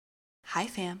Hi,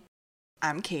 fam.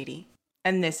 I'm Katey.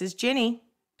 And this is Ginny.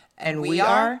 And we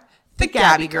are the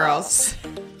Gabby Girls.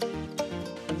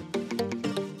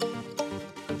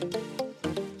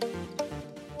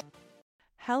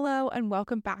 Hello and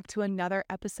welcome back to another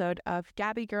episode of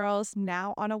Gabby Girls,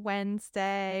 now on a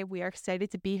Wednesday. We are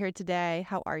excited to be here today.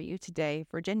 How are you today,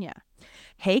 Virginia?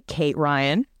 Hey, Kate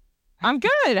Ryan. I'm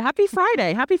good. Happy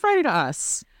Friday. Happy Friday to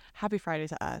us. Happy Friday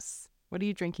to us. What are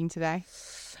you drinking today?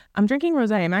 I'm drinking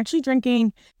rosé. I'm actually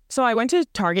drinking... So I went to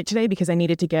Target today because I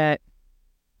needed to get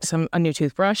a new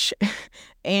toothbrush.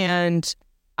 And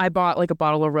I bought like a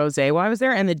bottle of rosé while I was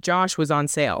there, and the Josh was on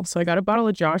sale. So I got a bottle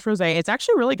of Josh rosé. It's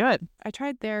actually really good. I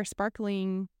tried their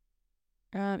sparkling,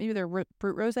 maybe their brut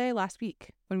rosé last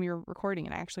week when we were recording,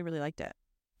 and I actually really liked it.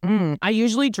 I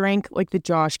usually drink like the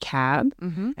Josh Cab,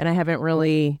 and I haven't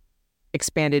really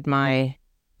expanded my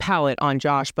palate on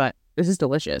Josh, but this is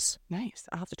delicious. Nice.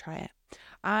 I'll have to try it.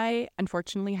 I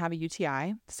unfortunately have a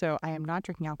UTI, so I am not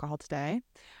drinking alcohol today.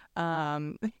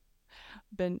 Been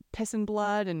pissing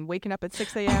blood and waking up at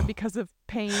 6 a.m. because of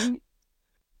pain.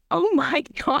 Oh my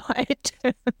God.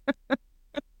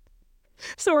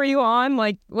 So are you on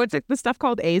like, what's it, the stuff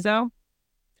called Azo?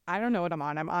 I don't know what I'm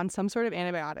on. I'm on some sort of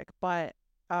antibiotic, but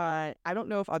I don't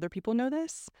know if other people know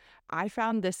this. I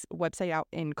found this website out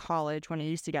in college when I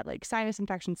used to get like sinus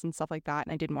infections and stuff like that,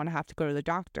 and I didn't want to have to go to the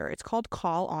doctor. It's called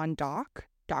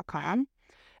callondoc.com,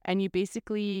 and you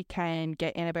basically can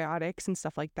get antibiotics and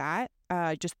stuff like that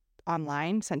just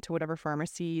online, sent to whatever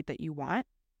pharmacy that you want.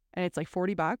 And it's like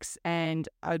 $40 and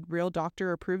a real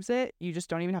doctor approves it. You just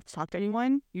don't even have to talk to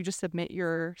anyone. You just submit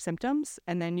your symptoms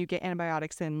and then you get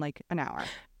antibiotics in like an hour.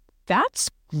 That's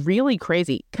really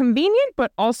crazy. Convenient,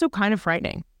 but also kind of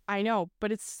frightening. I know,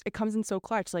 but it comes in so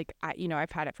clutch. Like,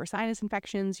 I've had it for sinus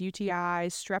infections,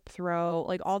 UTIs, strep throat,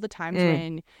 like all the times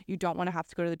when you don't want to have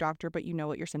to go to the doctor, but you know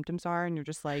what your symptoms are and you're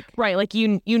just like... Right, like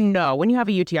you know. When you have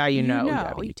a UTI, you know you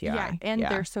have a UTI. Yeah, and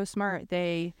they're so smart.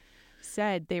 They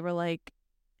said, they were like,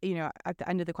 at the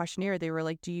end of the questionnaire, they were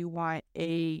like, do you want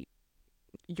a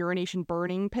urination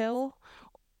burning pill?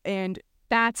 And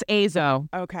that's Azo.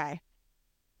 Okay.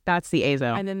 That's the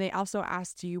Azo. And then they also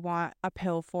asked, do you want a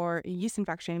pill for a yeast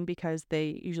infection? Because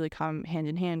they usually come hand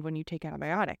in hand when you take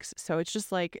antibiotics. So it's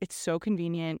just like, it's so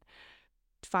convenient.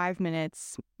 5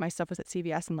 minutes. My stuff was at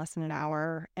CVS in less than an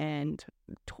hour, and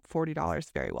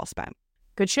 $40 very well spent.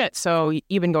 Good shit. So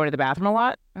you've been going to the bathroom a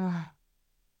lot?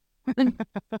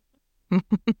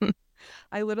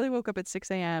 I literally woke up at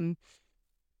 6 a.m.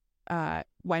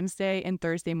 Wednesday and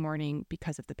Thursday morning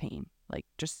because of the pain. Like,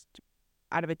 just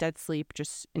out of a dead sleep,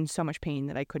 just in so much pain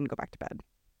that I couldn't go back to bed.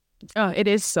 Oh, it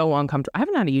is so uncomfortable. I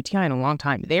haven't had a UTI in a long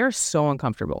time. They are so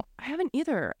uncomfortable. I haven't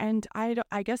either. And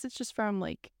I guess it's just from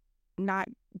like not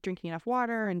drinking enough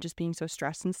water and just being so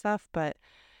stressed and stuff. But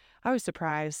I was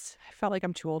surprised. I felt like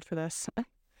I'm too old for this.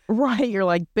 Right. You're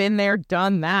like, been there,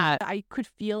 done that. I could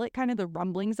feel it, kind of the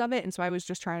rumblings of it. And so I was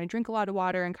just trying to drink a lot of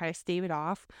water and kind of stave it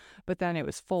off. But then it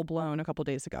was full blown a couple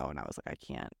days ago. And I was like,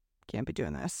 I can't be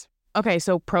doing this. Okay,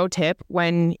 so pro tip,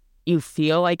 when you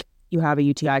feel like you have a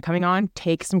UTI coming on,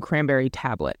 take some cranberry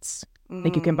tablets.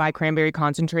 Like you can buy cranberry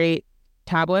concentrate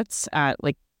tablets at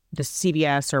like the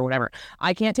CVS or whatever.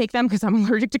 I can't take them because I'm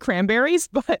allergic to cranberries,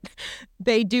 but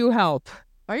they do help.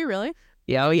 Are you really?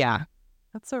 Yeah, oh yeah.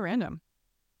 That's so random.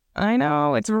 I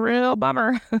know, it's a real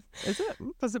bummer. Is it?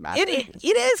 Does it matter? It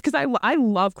is, because I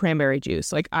love cranberry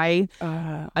juice. Like I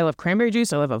love cranberry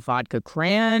juice. I love a vodka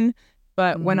cran.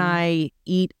 But when I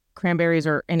eat cranberries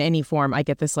or in any form, I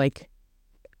get this like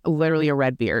literally a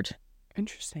red beard.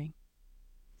 Interesting.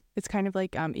 It's kind of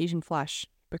like Asian flush,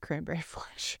 but cranberry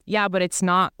flush. Yeah, but it's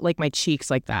not like my cheeks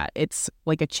like that. It's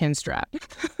like a chin strap.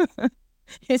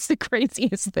 It's the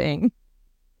craziest thing.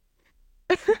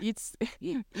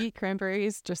 Eat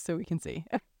cranberries just so we can see.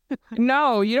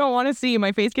 No, you don't want to see.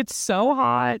 My face gets so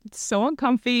hot, so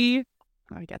uncomfy.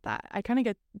 I get that. I kind of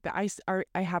get the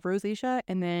I have rosacea,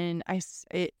 and then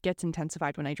it gets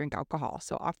intensified when I drink alcohol.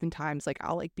 So oftentimes, like,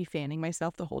 I'll like be fanning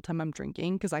myself the whole time I'm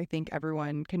drinking because I think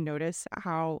everyone can notice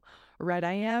how red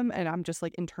I am, and I'm just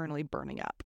like internally burning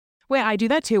up. Wait, I do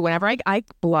that too. Whenever I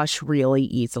blush really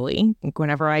easily. Like,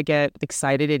 whenever I get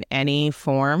excited in any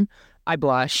form, I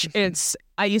blush.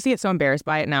 I used to get so embarrassed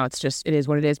by it. Now it is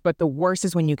what it is. But the worst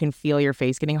is when you can feel your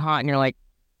face getting hot and you're like,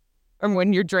 or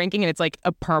when you're drinking and it's like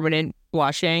a permanent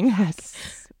blushing.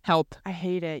 Yes. Help. I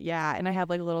hate it. Yeah. And I have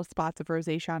like little spots of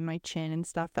rosacea on my chin and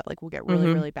stuff that like will get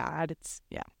really, really bad.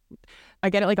 I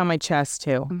get it like on my chest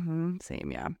too.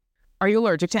 Same. Yeah. Are you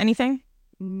allergic to anything?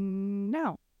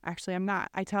 No, actually I'm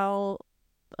not. I tell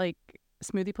like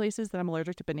smoothie places that I'm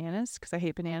allergic to bananas because I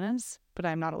hate bananas, but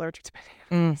I'm not allergic to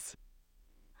bananas.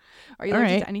 Are you All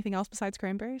allergic right. to anything else besides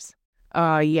cranberries?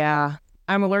 Yeah.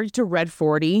 I'm allergic to red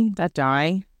 40, that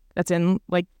dye. That's in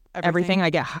like everything. I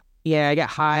get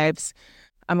hives.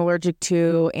 I'm allergic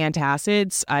to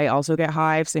antacids. I also get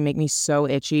hives. They make me so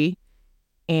itchy.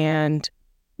 And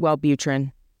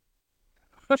Wellbutrin.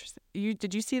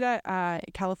 Did you see that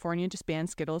California just banned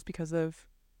Skittles because of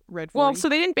red 40? Well, so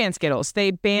they didn't ban Skittles.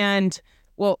 They banned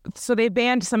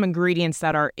some ingredients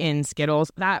that are in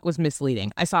Skittles. That was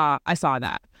misleading. I saw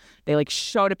that. They like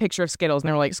showed a picture of Skittles and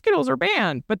they were like, Skittles are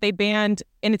banned, but they banned,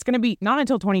 and it's going to be not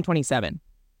until 2027.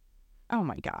 Oh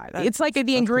my God. It's like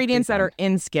the ingredients that are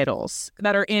in Skittles,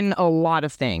 that are in a lot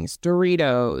of things.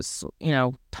 Doritos,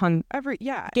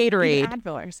 Gatorade. Even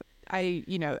Advil.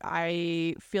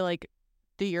 I feel like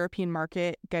the European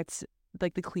market gets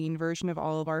like the clean version of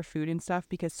all of our food and stuff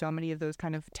because so many of those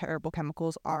kind of terrible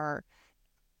chemicals are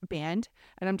banned.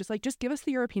 And I'm just like, just give us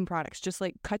the European products. Just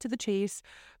like cut to the chase.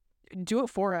 Do it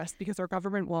for us because our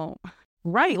government won't.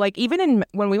 Right. Like even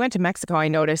when we went to Mexico, I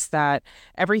noticed that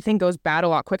everything goes bad a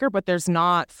lot quicker, but there's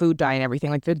not food dye and everything.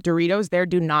 Like the Doritos there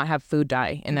do not have food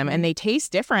dye in them and they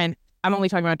taste different. I'm only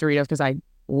talking about Doritos because I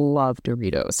love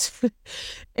Doritos.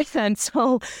 And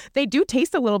so they do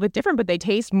taste a little bit different, but they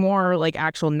taste more like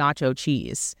actual nacho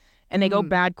cheese. And they go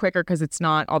bad quicker because it's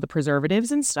not all the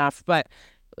preservatives and stuff. But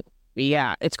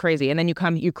yeah, it's crazy. And then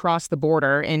you cross the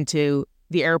border into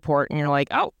the airport and you're like,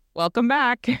 oh, welcome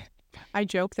back. I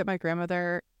joke that my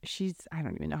grandmother, I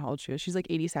don't even know how old she is. She's like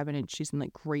 87 and she's in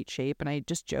like great shape. And I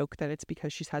just joke that it's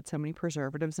because she's had so many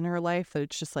preservatives in her life that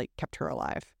it's just like kept her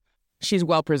alive. She's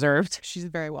well preserved. She's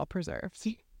very well preserved.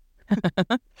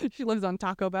 She lives on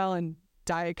Taco Bell and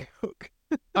Diet Coke.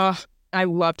 I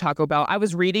love Taco Bell. I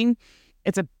was reading,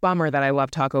 it's a bummer that I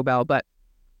love Taco Bell, but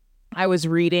I was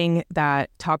reading that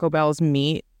Taco Bell's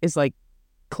meat is like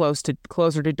closer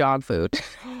to dog food.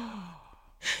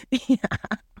 Yeah.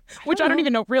 Which I don't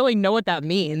even really know what that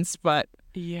means, but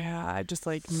yeah, just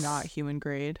like not human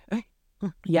grade.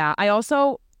 Yeah,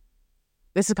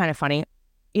 this is kind of funny.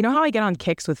 You know how I get on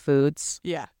kicks with foods?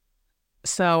 Yeah.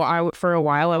 So for a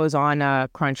while I was on a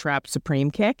Crunchwrap Supreme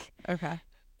kick. Okay.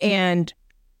 And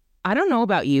I don't know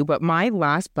about you, but my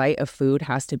last bite of food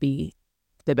has to be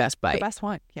the best bite. The best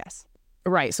one, yes.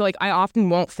 Right. So like I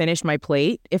often won't finish my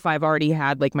plate if I've already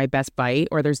had like my best bite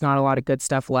or there's not a lot of good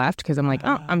stuff left because I'm like,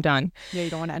 oh, I'm done. Yeah,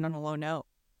 you don't want to end on a low note.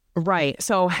 Right.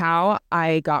 So how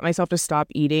I got myself to stop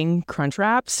eating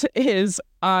Crunchwraps is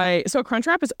so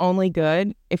Crunchwrap is only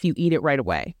good if you eat it right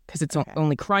away because it's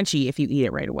only crunchy if you eat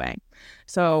it right away.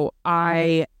 So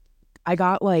I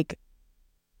got like,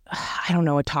 I don't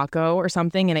know, a taco or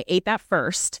something, and I ate that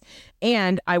first.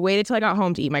 And I waited till I got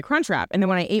home to eat my Crunchwrap. And then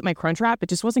when I ate my Crunchwrap, it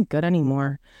just wasn't good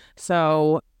anymore.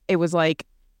 So it was like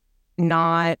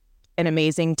not an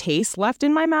amazing taste left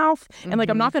in my mouth. And like,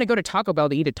 I'm not going to go to Taco Bell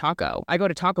to eat a taco. I go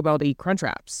to Taco Bell to eat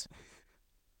Crunchwraps.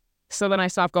 So then I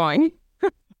stopped going.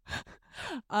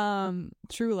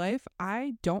 True life,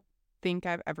 I don't think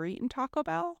I've ever eaten Taco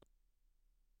Bell.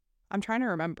 I'm trying to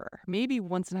remember. Maybe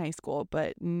once in high school,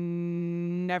 but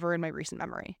never in my recent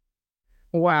memory.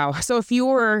 Wow. So if you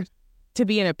were to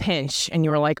be in a pinch and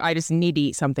you were like, I just need to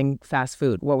eat something fast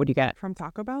food, what would you get? From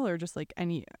Taco Bell or just like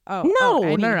any?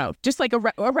 No. Just like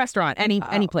a restaurant,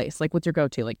 any place. Like what's your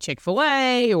go-to? Like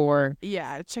Chick-fil-A or?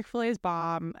 Yeah, Chick-fil-A is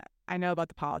bomb. I know about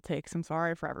the politics. I'm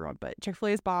sorry for everyone, but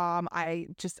Chick-fil-A is bomb. I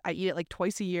eat it like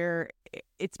twice a year.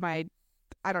 It's my,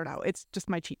 I don't know. It's just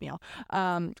my cheat meal.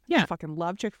 I fucking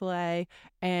love Chick-fil-A,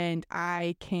 and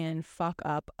I can fuck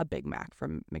up a Big Mac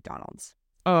from McDonald's.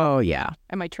 Oh, yeah.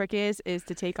 And my trick is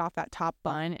to take off that top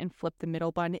bun and flip the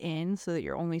middle bun in so that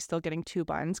you're only still getting 2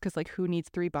 buns because, like, who needs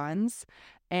 3 buns?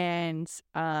 And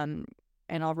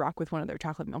I'll rock with one of their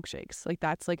chocolate milkshakes. Like,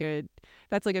 that's like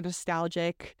a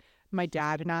nostalgic. My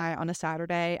dad and I on a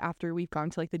Saturday after we've gone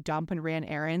to like the dump and ran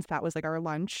errands, that was like our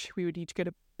lunch. We would each get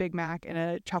a Big Mac and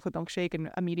a chocolate milkshake and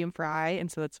a medium fry.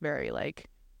 And so that's very like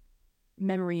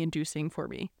memory inducing for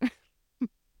me.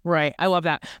 Right. I love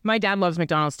that. My dad loves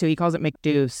McDonald's too. He calls it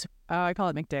McDouce. Oh, I call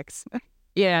it McDicks.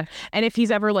 Yeah. And if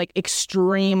he's ever like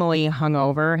extremely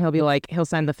hungover, he'll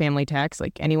send the family text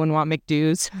like, anyone want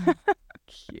McDouce?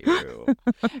 Cute.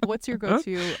 What's your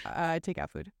go-to takeout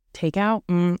food?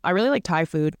 Takeout? I really like Thai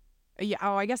food. Yeah.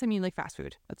 Oh, I guess I mean like fast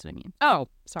food. That's what I mean. Oh,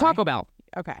 sorry. Taco Bell.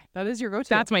 Okay. That is your go-to.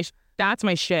 That's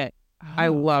my shit. Oh. I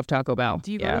love Taco Bell.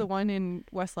 Do you go to the one in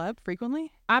West Leb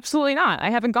frequently? Absolutely not.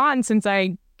 I haven't gone since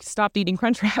I stopped eating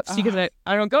Crunchwraps because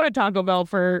I don't go to Taco Bell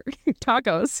for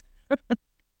tacos.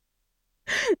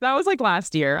 That was like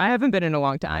last year. I haven't been in a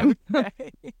long time.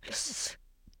 Okay.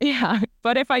 Yeah.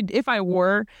 But if I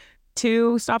were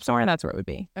to stop somewhere, that's where it would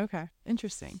be. Okay.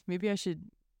 Interesting. Maybe I should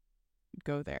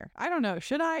go there. I don't know.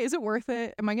 Should I? Is it worth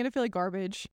it? Am I going to feel like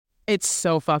garbage? It's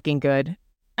so fucking good.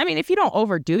 I mean, if you don't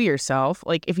overdo yourself,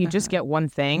 like if you just get one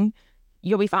thing,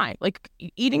 you'll be fine. Like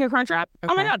eating a Crunchwrap,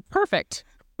 oh my God, perfect.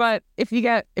 But if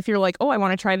you're like, oh, I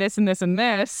want to try this and this and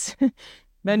this,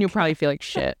 then you'll probably feel like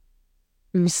shit.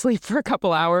 You sleep for a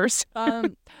couple hours. I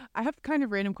have a kind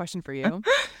of random question for you.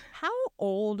 How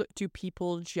old do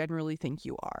people generally think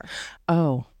you are?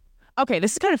 Oh, okay.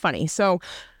 This is kind of funny. So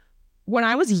when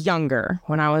I was younger,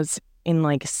 when I was in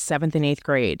like 7th and 8th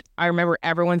grade, I remember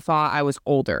everyone thought I was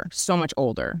older, so much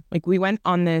older. Like we went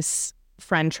on this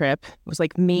friend trip. It was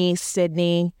like me,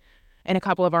 Sydney, and a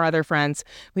couple of our other friends.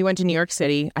 We went to New York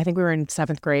City. I think we were in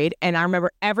 7th grade. And I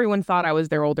remember everyone thought I was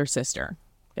their older sister.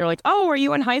 They were like, oh, are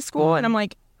you in high school? And I'm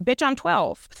like, bitch, I'm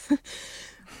 12.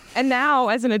 And now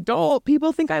as an adult,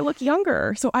 people think I look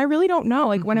younger. So I really don't know.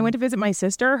 Like when I went to visit my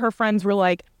sister, her friends were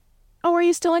like, oh, are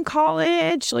you still in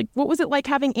college? Like, what was it like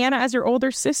having Anna as your older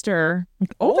sister?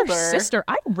 Like, older sister?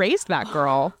 I raised that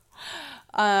girl.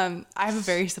 I have a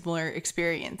very similar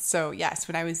experience. So yes,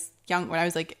 when I was young, when I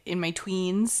was like in my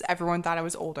tweens, everyone thought I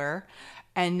was older.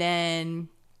 And then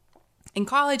in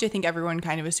college, I think everyone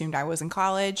kind of assumed I was in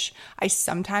college. I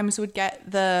sometimes would get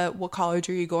what college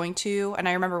are you going to? And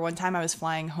I remember one time I was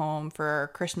flying home for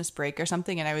Christmas break or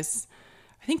something, and I was,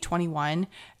 I think, 21.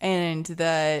 And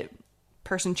the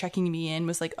person checking me in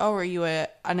was like, oh, are you a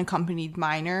unaccompanied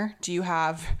minor? Do you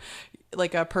have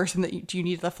like a person do you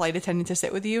need the flight attendant to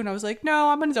sit with you? And I was like, no,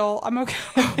 I'm an adult. I'm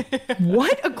okay.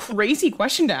 What a crazy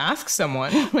question to ask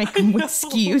someone. Like,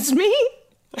 excuse me?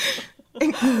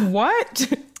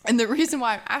 What? And the reason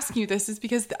why I'm asking you this is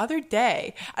because the other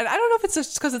day, and I don't know if it's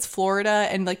just because it's Florida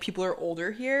and like people are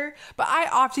older here, but I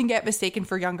often get mistaken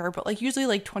for younger, but like usually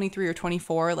like 23 or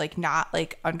 24, like not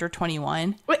like under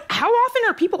 21. Wait, how often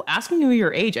are people asking you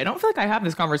your age? I don't feel like I have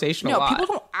this conversation a lot. No,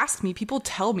 people don't ask me. People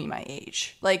tell me my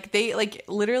age. Like they like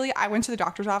literally, I went to the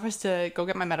doctor's office to go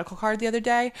get my medical card the other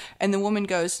day, and the woman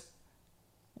goes,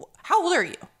 how old are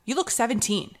you? You look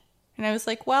 17. And I was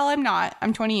like, well, I'm not.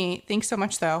 I'm 28. Thanks so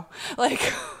much, though. Like,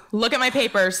 look at my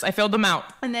papers. I filled them out.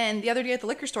 And then the other day at the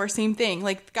liquor store, same thing.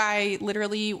 Like, the guy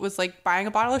literally was like buying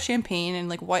a bottle of champagne, and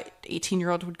like what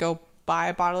 18-year-old would go buy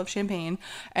a bottle of champagne?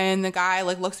 And the guy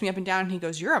like looks me up and down, and he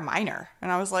goes, "You're a minor."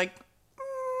 And I was like,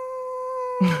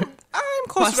 I'm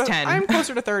closer Plus to 10. I'm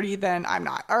closer to 30 than I'm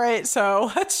not. All right,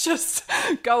 so let's just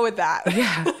go with that.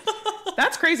 Yeah.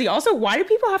 That's crazy. Also, why do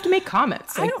people have to make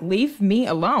comments? Like, leave me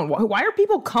alone. Why are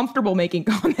people comfortable making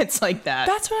comments like that?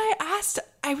 That's what I asked.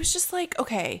 I was just like,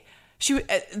 okay.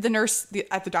 The nurse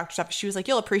at the doctor's office, she was like,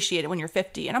 you'll appreciate it when you're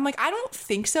 50. And I'm like, I don't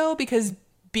think so, because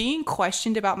being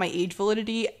questioned about my age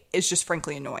validity is just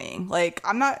frankly annoying. Like,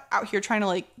 I'm not out here trying to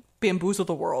like bamboozle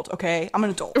the world, okay? I'm an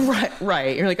adult.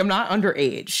 Right. You're like, I'm not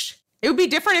underage. It would be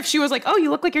different if she was like, oh, you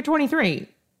look like you're 23.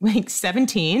 Like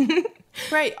 17.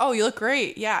 Right. Oh, you look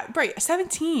great. Yeah. Right.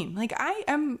 17. Like I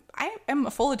am a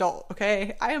full adult.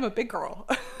 Okay. I am a big girl.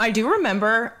 I do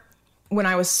remember when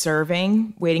I was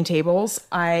serving, waiting tables,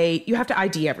 you have to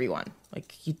ID everyone.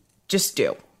 Like you just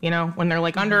do, you know, when they're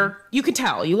like under, you could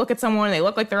tell, you look at someone, they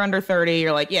look like they're under 30.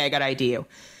 You're like, yeah, I got to ID you.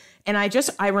 And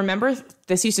I remember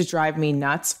this used to drive me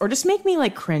nuts, or just make me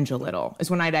like cringe a little, is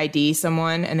when I'd ID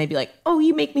someone and they'd be like, oh,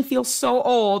 you make me feel so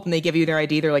old. And they give you their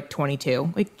ID. They're like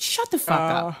 22. Like, shut the fuck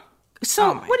up.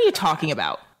 So what are you talking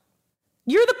about?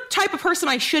 You're the type of person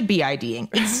I should be IDing.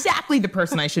 Exactly the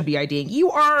person I should be IDing.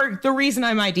 You are the reason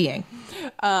I'm IDing.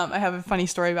 I have a funny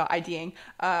story about IDing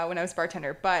when I was a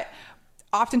bartender. But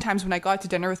oftentimes when I go out to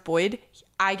dinner with Boyd,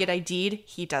 I get ID'd.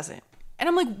 He doesn't. And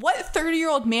I'm like, what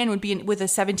 30-year-old man would be with a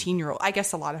 17-year-old? I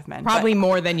guess a lot of men. Probably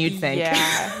more than you'd think. Yeah,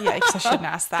 I guess I shouldn't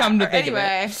ask that. Come to think of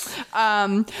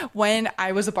it. When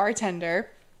I was a bartender,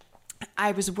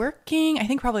 I was working, I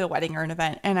think probably a wedding or an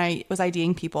event, and I was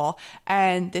IDing people.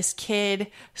 And this kid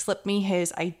slipped me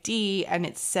his ID, and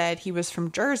it said he was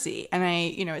from Jersey. And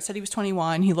it said he was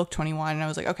 21. He looked 21. And I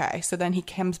was like, okay. So then he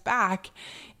comes back,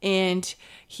 and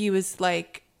he was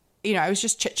like, I was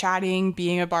just chit-chatting,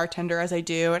 being a bartender as I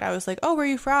do. And I was like, oh, where are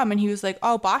you from? And he was like,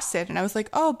 oh, Boston. And I was like,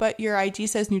 oh, but your ID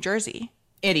says New Jersey.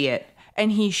 Idiot.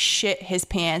 And he shit his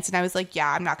pants. And I was like,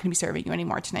 yeah, I'm not going to be serving you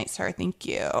anymore tonight, sir. Thank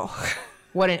you.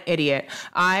 What an idiot.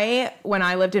 When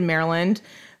I lived in Maryland,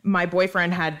 my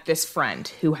boyfriend had this friend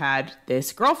who had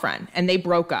this girlfriend, and they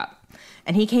broke up.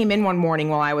 And he came in one morning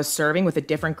while I was serving with a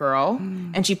different girl,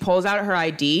 and she pulls out her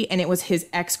ID, and it was his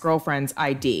ex-girlfriend's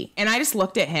ID. And I just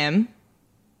looked at him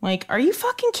like, are you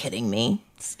fucking kidding me?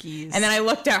 Skis. And then I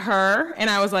looked at her, and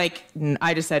I was like,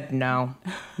 I just said, no,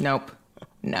 nope.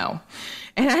 no.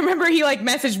 And I remember he like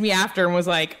messaged me after and was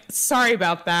like, sorry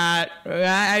about that.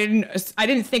 I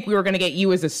didn't think we were going to get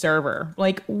you as a server.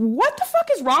 Like, what the fuck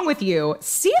is wrong with you?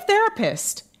 See a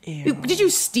therapist. Ew. Did you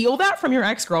steal that from your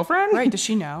ex-girlfriend? Right. Does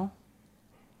she know?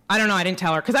 I don't know. I didn't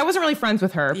tell her because I wasn't really friends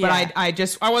with her, but I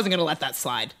wasn't going to let that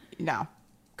slide. No.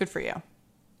 Good for you.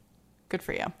 Good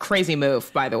for you. Crazy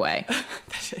move, by the way.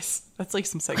 That's like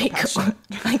some psychopath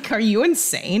shit. Like, are you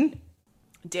insane?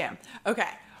 Damn. Okay.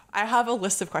 I have a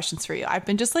list of questions for you. I've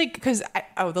been just like, because,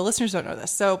 the listeners don't know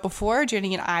this. So before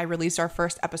Ginny and I released our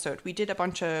first episode, we did a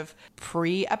bunch of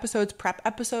prep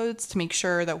episodes to make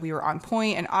sure that we were on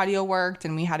point and audio worked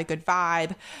and we had a good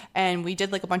vibe. And we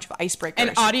did like a bunch of icebreakers.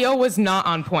 And audio was not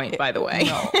on point, by the way.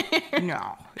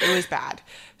 No, it was bad.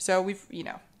 So we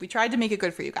tried to make it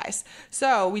good for you guys.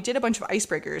 So we did a bunch of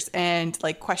icebreakers and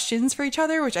like questions for each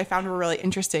other, which I found were really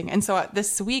interesting. And so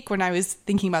this week when I was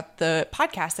thinking about the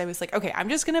podcast, I was like, okay, I'm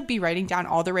just going to be writing down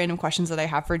all the random questions that I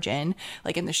have for Jen,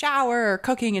 like in the shower or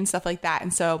cooking and stuff like that.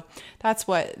 And so that's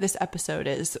what this episode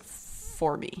is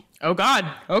for me. Oh God.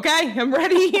 Okay. I'm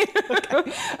ready.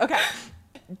 Okay.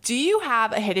 Do you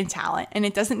have a hidden talent? And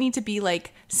it doesn't need to be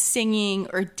like singing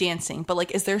or dancing, but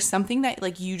like, is there something that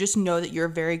like you just know that you're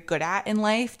very good at in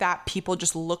life that people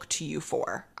just look to you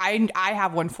for? I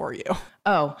have one for you.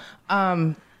 Oh, I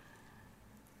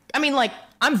mean, like,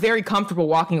 I'm very comfortable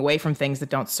walking away from things that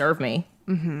don't serve me.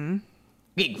 Mm-hmm.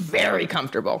 Being very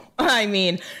comfortable. I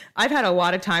mean, I've had a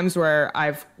lot of times where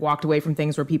I've walked away from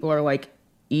things where people are like,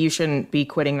 you shouldn't be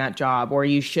quitting that job, or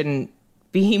you shouldn't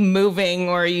be moving,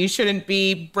 or you shouldn't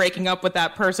be breaking up with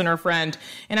that person or friend.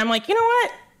 And I'm like, you know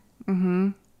what? Mm-hmm.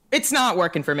 It's not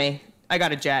working for me. I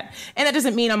got a jet. And that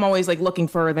doesn't mean I'm always like looking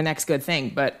for the next good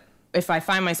thing. But if I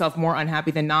find myself more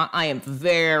unhappy than not, I am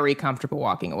very comfortable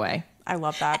walking away. I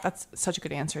love that. That's such a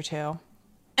good answer too.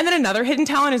 And then another hidden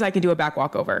talent is I can do a back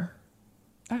walkover.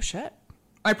 Oh shit.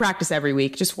 I practice every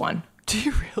week, just one. Do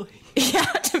you really? Yeah,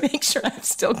 to make sure I've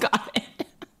still got it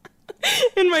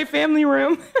in my family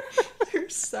room. You're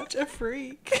such a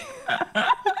freak.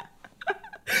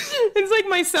 It's like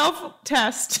my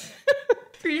self-test.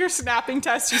 For your snapping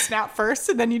test, you snap first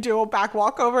and then you do a back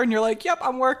walkover and you're like, yep,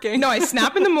 I'm working. No, I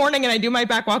snap in the morning and I do my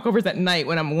back walkovers at night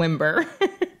when I'm limber.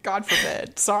 God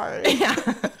forbid. Sorry. Yeah,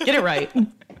 get it right.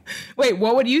 Wait,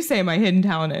 what would you say my hidden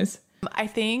talent is? I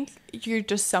think you're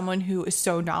just someone who is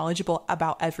so knowledgeable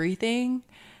about everything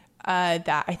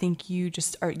that I think you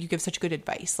give such good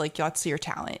advice. Like, that's your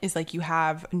talent, is like you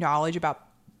have knowledge about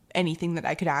anything that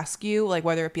I could ask you, like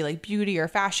whether it be like beauty or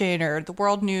fashion or the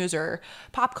world news or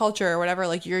pop culture or whatever.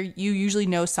 Like you usually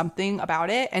know something about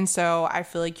it, and so I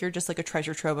feel like you're just like a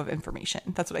treasure trove of information.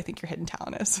 That's what I think your hidden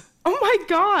talent is. Oh my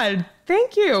God,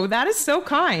 thank you. That is so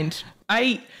kind.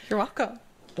 You're welcome.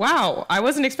 Wow, I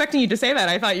wasn't expecting you to say that.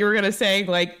 I thought you were gonna say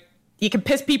like you can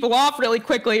piss people off really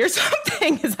quickly or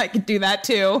something, because I could do that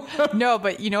too. No,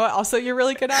 but you know what? Also, you're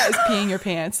really good at is peeing your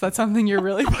pants. That's something you're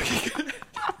really fucking good at.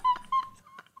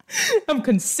 I'm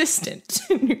consistent.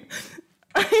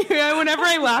 Whenever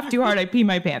I laugh too hard, I pee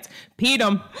my pants. Peed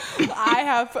them. I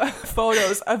have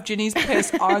photos of Ginny's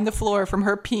piss on the floor from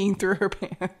her peeing through her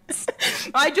pants.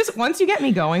 Once you get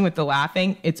me going with the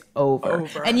laughing, it's over.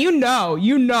 And you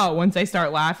know, once I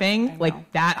start laughing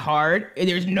like that hard,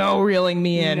 there's no reeling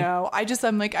me in. No,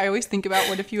 I'm like, I always think about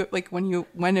what if you, like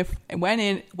when if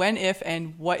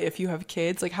and what if you have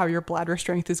kids, like how your bladder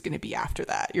strength is going to be after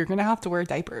that. You're going to have to wear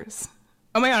diapers.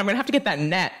 Oh my God, I'm going to have to get that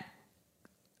net.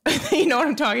 You know what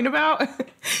I'm talking about?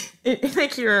 It's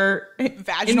like your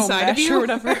vaginal mesh or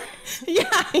whatever.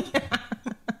 Yeah.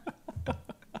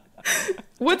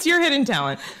 What's your hidden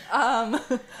talent?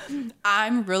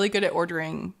 I'm really good at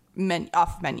ordering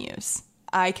off menus.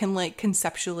 I can like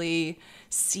conceptually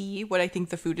see what I think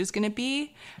the food is going to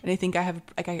be, and I think I have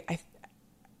like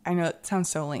I know it sounds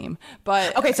so lame,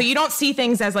 but... Okay, so you don't see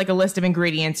things as like a list of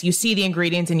ingredients. You see the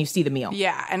ingredients and you see the meal.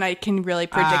 Yeah, and I can really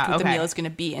predict what the meal is going to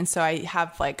be. And so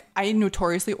I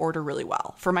notoriously order really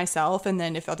well for myself. And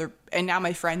then and now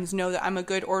my friends know that I'm a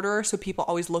good orderer, so people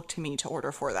always look to me to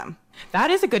order for them.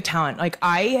 That is a good talent. Like,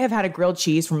 I have had a grilled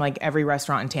cheese from like every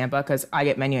restaurant in Tampa because I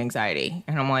get menu anxiety.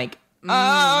 And I'm like,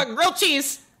 grilled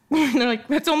cheese. And they're like,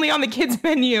 that's only on the kids'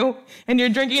 menu. And you're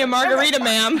drinking a margarita,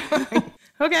 ma'am.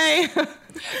 Okay.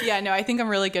 Yeah, no, I think I'm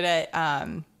really good at,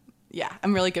 I'm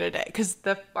really good at it. Because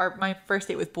my first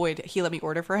date with Boyd, he let me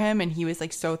order for him, and he was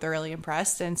like so thoroughly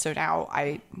impressed. And so now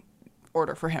I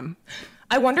order for him.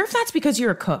 I wonder if that's because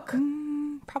you're a cook.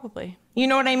 Probably. You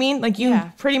know what I mean? Like, you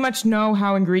pretty much know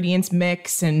how ingredients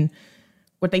mix and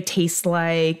what they taste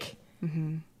like.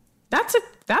 Mm-hmm.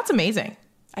 That's amazing.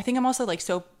 I think I'm also like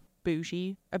so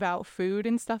bougie about food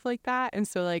and stuff like that. And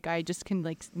so like I just can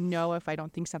like know if I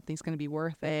don't think something's going to be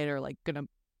worth it or like going to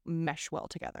mesh well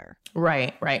together.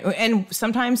 Right. And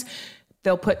sometimes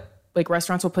they'll put like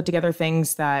restaurants will put together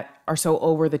things that are so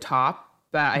over the top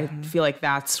that I feel like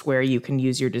that's where you can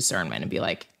use your discernment and be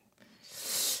like,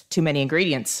 too many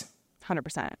ingredients.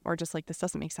 100%. Or just like, this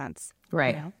doesn't make sense.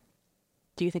 Right. You know?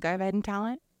 Do you think I have hidden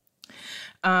talent?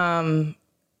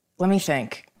 Let me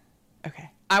think. Okay.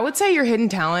 I would say your hidden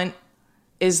talent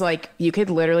is like you could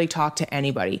literally talk to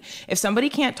anybody. If somebody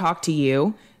can't talk to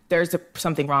you, there's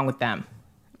something wrong with them.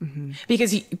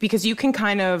 Because you can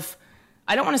kind of,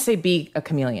 I don't want to say be a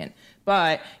chameleon,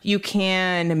 but you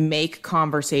can make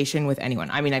conversation with anyone.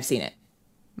 I mean, I've seen it.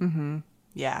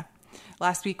 Yeah.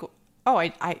 Last week,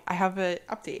 I have an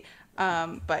update.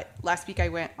 But last week I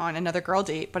went on another girl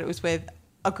date, but it was with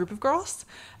a group of girls,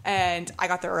 and I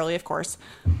got there early, of course.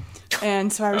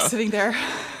 And so I was sitting there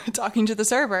talking to the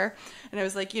server, and I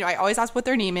was like, I always ask what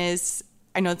their name is.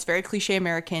 I know it's very cliche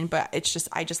American, but it's just,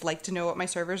 I just like to know what my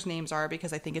servers' names are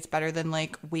because I think it's better than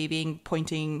like waving,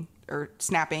 pointing, or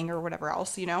snapping or whatever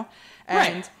else, And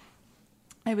right.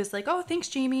 I was like, oh, thanks,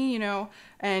 Jamie,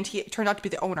 and he turned out to be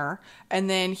the owner. And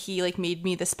then he like made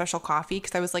me this special coffee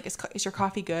because I was like, is your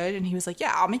coffee good? And he was like,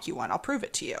 yeah, I'll make you one. I'll prove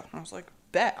it to you. And I was like,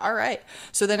 bet. All right.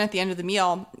 So then at the end of the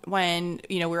meal, when,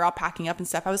 we were all packing up and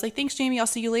stuff, I was like, thanks, Jamie. I'll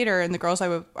see you later. And the girls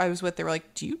I was with, they were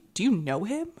like, do you know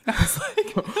him? And I was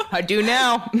like, I do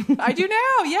now. I do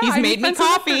now. Yeah. He's made me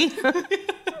coffee.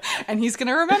 And he's going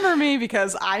to remember me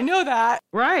because I know that.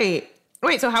 Right.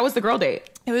 Wait, so how was the girl date?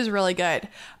 It was really good.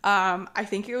 I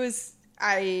think it was,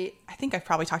 I think I've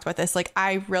probably talked about this. Like,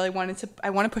 I really want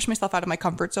to push myself out of my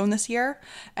comfort zone this year.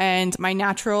 And my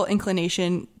natural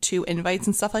inclination to invites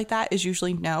and stuff like that is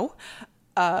usually no,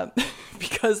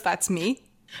 because that's me.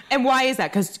 And why is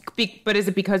that? But is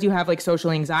it because you have like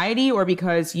social anxiety or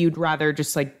because you'd rather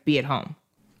just like be at home?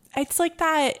 It's like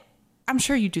that. I'm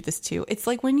sure you do this too. It's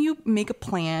like when you make a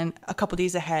plan a couple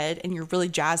days ahead and you're really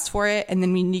jazzed for it. And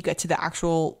then when you get to the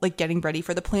actual like getting ready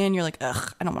for the plan, you're like,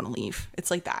 ugh, I don't want to leave.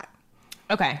 It's like that.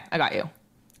 Okay, I got you.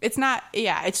 It's not,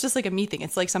 it's just like a me thing.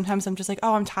 It's like sometimes I'm just like,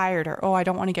 oh, I'm tired, or oh, I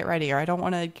don't want to get ready, or I don't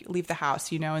want to leave the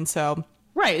house, And so.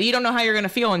 Right. You don't know how you're going to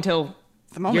feel until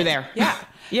the moment. You're there. Yeah.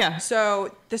 Yeah.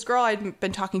 So this girl I'd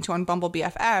been talking to on Bumble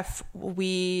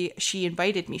BFF, she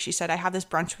invited me. She said, I have this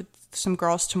brunch with some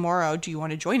girls tomorrow. Do you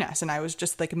want to join us? And I was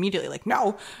just like immediately like,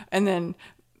 no. And then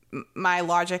my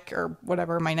logic or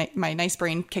whatever, my nice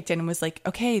brain kicked in and was like,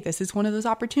 okay, this is one of those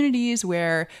opportunities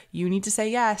where you need to say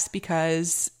yes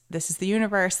because this is the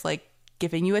universe like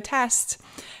giving you a test.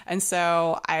 And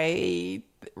so I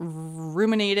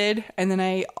ruminated and then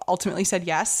I ultimately said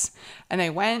yes. And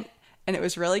I went and it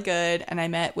was really good. And I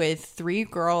met with 3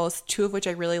 girls, 2 of which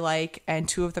I really like. And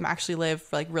 2 of them actually live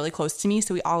like really close to me.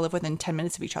 So we all live within 10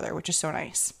 minutes of each other, which is so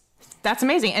nice. That's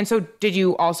amazing. And so did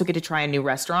you also get to try a new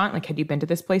restaurant? Like, had you been to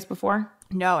this place before?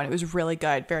 No, and it was really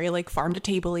good. Very like farm to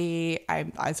table-y.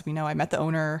 As we know, I met the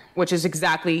owner. Which is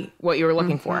exactly what you were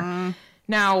looking for.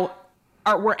 Now,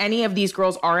 were any of these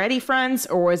girls already friends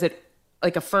or was it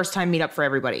like a first time meetup for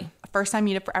everybody? First time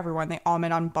meetup for everyone. They all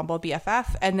met on Bumble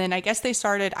BFF. And then I guess they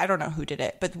started, I don't know who did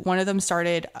it, but one of them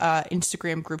started an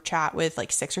Instagram group chat with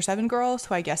like 6 or 7 girls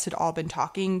who I guess had all been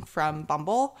talking from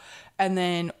Bumble. And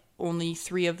then only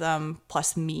 3 of them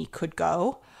plus me could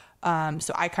go.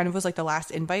 So I kind of was like the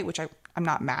last invite, which I'm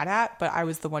not mad at, but I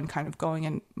was the one kind of going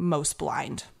in most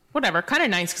blind. Whatever. Kind of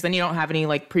nice because then you don't have any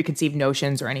like preconceived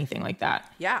notions or anything like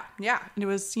that. Yeah. And it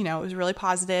was, it was really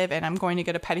positive. And I'm going to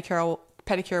get a pedicure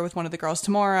with one of the girls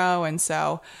tomorrow. And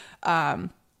so, I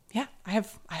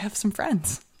have some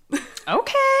friends.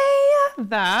 Okay.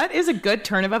 That is a good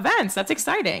turn of events. That's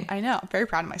exciting. I know. I'm very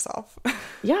proud of myself.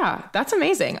 Yeah, that's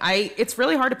amazing. It's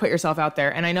really hard to put yourself out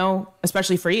there. And I know,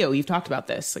 especially for you, you've talked about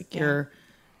this. Like you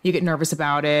get nervous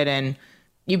about it and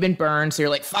you've been burned. So you're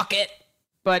like, fuck it.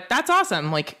 But that's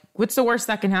awesome. Like, what's the worst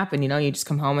that can happen? You just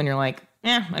come home and you're like,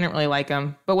 I didn't really like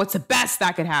him. But what's the best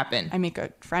that could happen? I make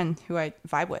a friend who I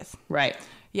vibe with. Right.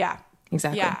 Yeah.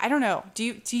 Exactly. Yeah. I don't know.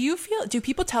 Do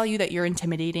people tell you that you're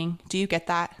intimidating? Do you get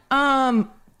that?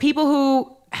 People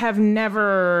who have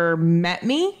never met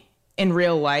me in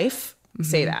real life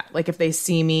say that. Like if they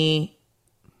see me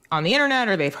on the internet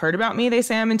or they've heard about me, they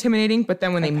say I'm intimidating. But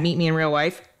then when they meet me in real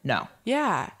life, no.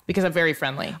 Yeah. Because I'm very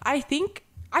friendly. I think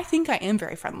I am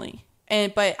very friendly.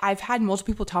 But I've had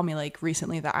multiple people tell me like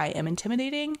recently that I am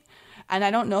intimidating. And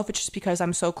I don't know if it's just because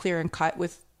I'm so clear and cut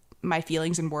with my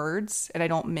feelings and words and I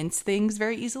don't mince things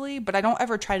very easily, but I don't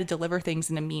ever try to deliver things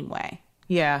in a mean way.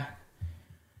 Yeah.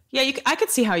 Yeah, I could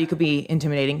see how you could be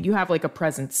intimidating. You have like a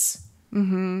presence.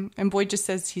 Mm-hmm. And Boyd just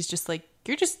says he's just like,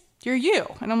 you're just you're you.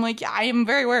 And I'm like, yeah, I am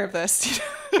very aware of this.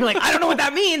 You're like, I don't know what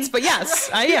that means, but yes,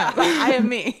 I am. I am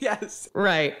me. Yes.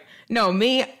 Right. No,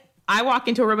 me, I walk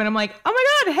into a room and I'm like, oh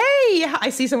my God, hey, I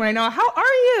see someone I know. How are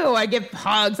you? I give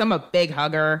hugs. I'm a big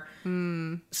hugger.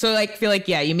 So like, feel like,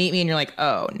 yeah, you meet me and you're like,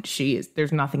 oh,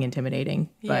 there's nothing intimidating.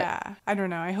 But yeah. I don't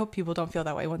know. I hope people don't feel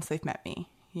that way once they've met me,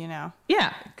 you know?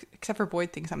 Yeah. Except for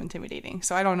Boyd thinks I'm intimidating.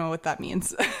 So I don't know what that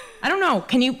means. I don't know.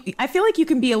 I feel like you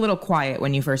can be a little quiet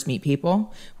when you first meet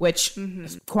people, which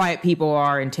quiet people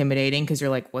are intimidating because you're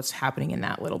like, what's happening in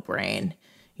that little brain,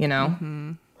 you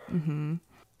know?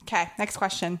 Okay, next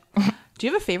question. Do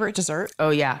you have a favorite dessert?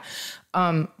 Oh, yeah.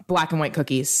 Black and white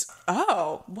cookies.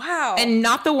 Oh, wow. And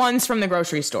not the ones from the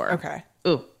grocery store. Okay.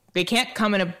 Ooh, they can't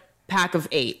come in a pack of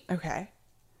 8. Okay.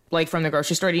 Like from the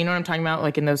grocery store. Do you know what I'm talking about?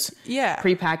 Like in those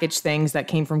prepackaged things that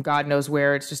came from God knows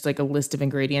where. It's just like a list of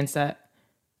ingredients that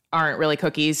aren't really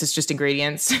cookies. It's just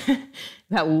ingredients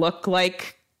that look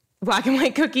like black and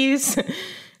white cookies.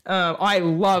 I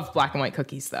love black and white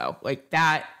cookies, though. Like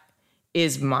that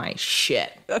is my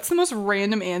shit. That's the most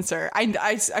random answer.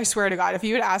 I swear to God, if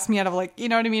you had asked me out of like, you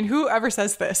know what I mean? Whoever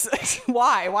says this?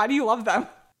 Why? Why do you love them?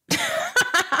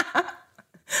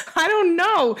 I don't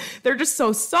know. They're just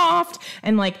so soft.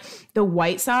 And like the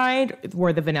white side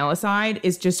or the vanilla side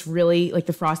is just really like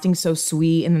the frosting's so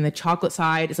sweet. And then the chocolate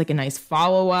side is like a nice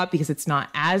follow up because it's not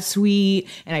as sweet.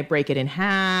 And I break it in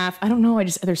half. I don't know.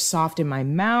 They're soft in my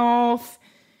mouth.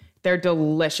 They're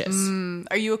delicious.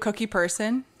 Are you a cookie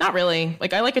person? Not really.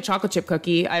 Like I like a chocolate chip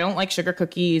cookie. I don't like sugar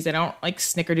cookies. I don't like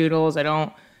snickerdoodles. I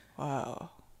don't. Whoa.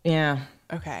 Yeah.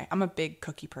 Okay, I'm a big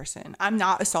cookie person. I'm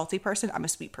not a salty person. I'm a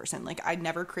sweet person. Like I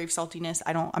never crave saltiness.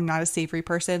 I'm not a savory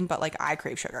person, but like I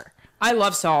crave sugar. I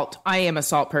love salt. I am a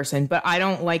salt person, but I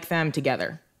don't like them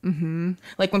together.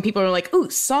 Like when people are like, ooh,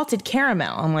 salted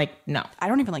caramel. I'm like, no. I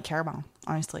don't even like caramel,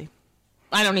 honestly.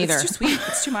 I don't either. It's too sweet.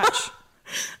 It's too much.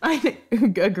 I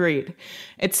agreed.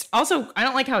 It's also, I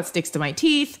don't like how it sticks to my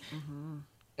teeth.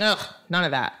 Ugh, none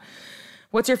of that.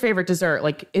 What's your favorite dessert?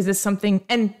 Like, is this something,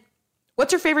 and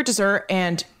what's your favorite dessert,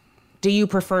 and do you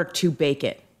prefer to bake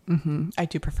it? I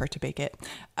do prefer to bake it.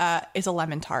 It's a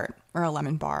lemon tart or a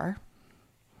lemon bar.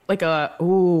 Like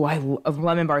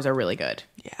lemon bars are really good.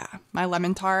 Yeah. My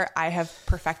lemon tart, I have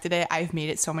perfected it. I've made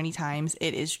it so many times.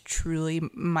 It is truly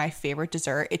my favorite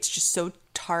dessert. It's just so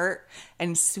tart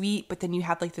and sweet, but then you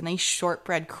have like the nice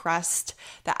shortbread crust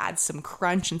that adds some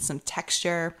crunch and some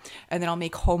texture. And then I'll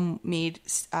make homemade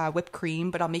whipped cream,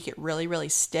 but I'll make it really, really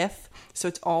stiff. So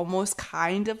it's almost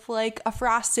kind of like a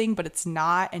frosting, but it's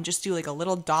not. And just do like a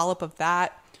little dollop of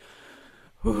that.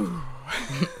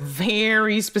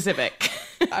 Very specific.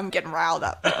 I'm getting riled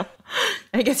up.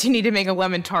 I guess you need to make a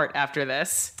lemon tart after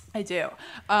this. I do.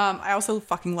 I also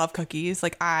fucking love cookies.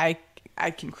 Like I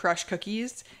can crush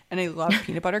cookies, and I love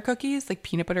peanut butter cookies. Like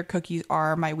peanut butter cookies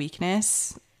are my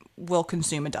weakness. Will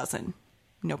consume a dozen.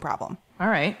 No problem. All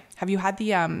right. Have you had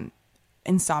the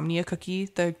insomnia cookie,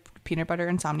 the peanut butter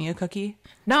insomnia cookie?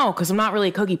 No, because I'm not really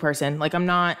a cookie person. Like I'm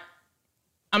not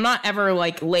ever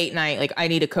like late night, like I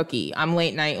need a cookie. I'm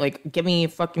late night, like give me a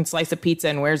fucking slice of pizza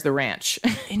and where's the ranch?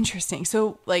 Interesting.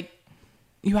 So like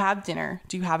you have dinner.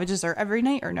 Do you have a dessert every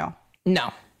night or no?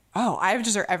 No. Oh, I have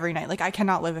dessert every night. Like I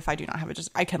cannot live if I do not have a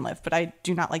dessert. I can live, but I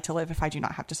do not like to live if I do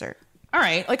not have dessert. All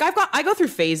right. Like I go through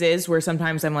phases where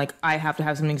sometimes I'm like, I have to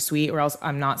have something sweet or else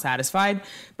I'm not satisfied.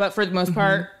 But for the most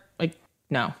part, like,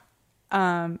 no.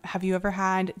 Have you ever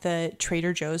had the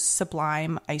Trader Joe's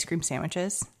Sublime ice cream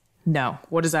sandwiches? No.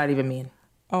 What does that even mean?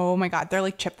 Oh my God. They're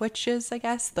like chipwiches, I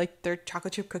guess. Like they're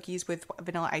chocolate chip cookies with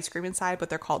vanilla ice cream inside, but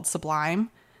they're called Sublime.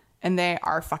 And they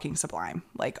are fucking sublime.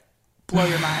 Like blow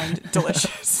your mind.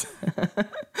 Delicious.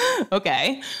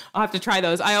 Okay. I'll have to try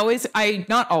those.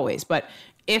 Not always, but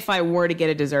if I were to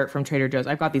get a dessert from Trader Joe's,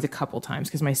 I've got these a couple times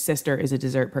because my sister is a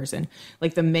dessert person.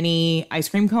 Like the mini ice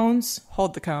cream cones.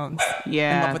 Hold the cones.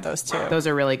 Yeah. In love with those too. Those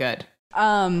are really good.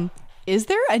 Is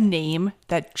there a name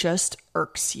that just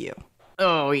irks you?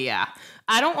 Oh, yeah.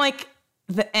 I don't like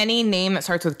any name that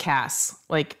starts with Cass.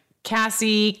 Like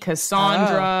Cassie,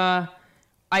 Cassandra.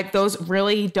 Those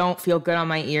really don't feel good on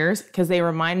my ears because they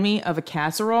remind me of a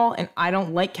casserole, and I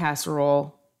don't like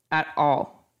casserole at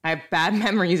all. I have bad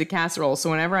memories of casserole, so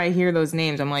whenever I hear those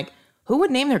names, I'm like, who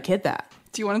would name their kid that?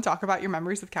 Do you want to talk about your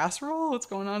memories of casserole? What's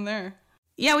going on there?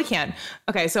 Yeah, we can.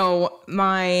 Okay, so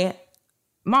my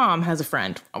mom has a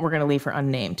friend. We're going to leave her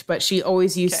unnamed, but she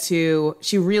always used to,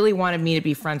 she really wanted me to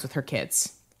be friends with her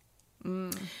kids.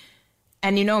 And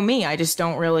you know me, I just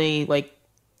don't really like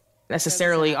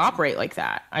necessarily operate like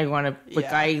that. I want to,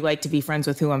 like, I like to be friends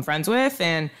with who I'm friends with,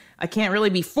 and I can't really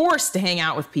be forced to hang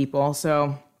out with people.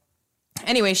 So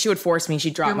anyway, she would force me.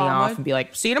 She'd drop me off and be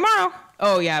like, see you tomorrow.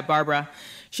 Oh yeah, Barbara.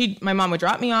 My mom would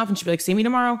drop me off and she'd be like, see me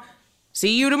tomorrow.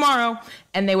 See you tomorrow.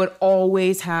 And they would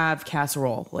always have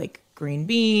casserole, like green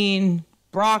bean,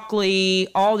 broccoli,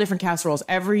 all different casseroles.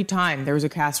 Every time there was a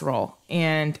casserole.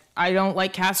 And I don't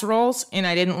like casseroles and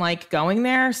I didn't like going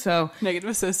there. So negative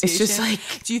association. It's just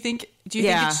like, do you think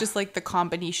it's just like the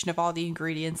combination of all the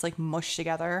ingredients like mushed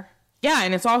together? Yeah.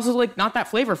 And it's also like not that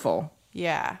flavorful.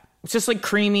 Yeah. It's just like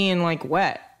creamy and like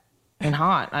wet and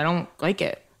hot. I don't like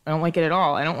it. I don't like it at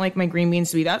all. I don't like my green beans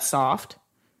to be that soft.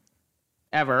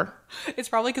 Ever. It's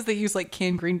probably because they use like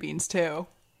canned green beans too.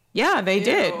 Yeah, they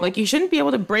did. Like you shouldn't be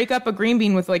able to break up a green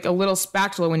bean with like a little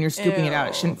spatula when you're scooping it out.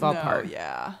 It shouldn't fall apart.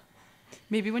 Yeah.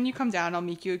 Maybe when you come down, I'll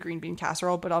make you a green bean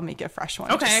casserole, but I'll make it a fresh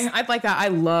one. Okay, I'd like that. I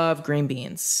love green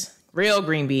beans. Real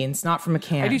green beans, not from a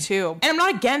can. I do too. And I'm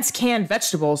not against canned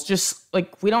vegetables. Just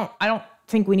like I don't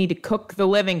think we need to cook the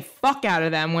living fuck out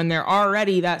of them when they're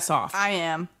already that soft. I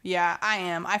am. Yeah, I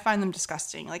am. I find them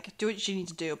disgusting. Like, do what you need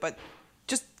to do, but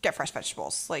just get fresh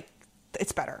vegetables. Like,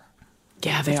 it's better.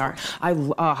 Yeah, they are. I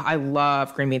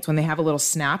love green beans when they have a little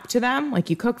snap to them. Like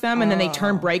you cook them and then they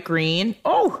turn bright green.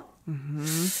 Oh.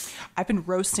 Mm-hmm. I've been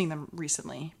roasting them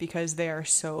recently because they are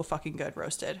so fucking good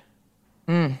roasted.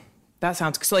 That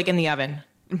sounds so like in the oven.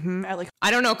 Mm-hmm.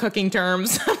 I don't know cooking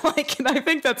terms. Like I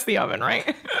think that's the oven,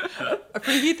 right?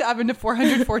 Preheat the oven to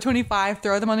 400, 425.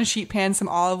 Throw them on a sheet pan, some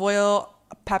olive oil,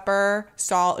 pepper,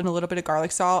 salt, and a little bit of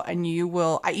garlic salt, and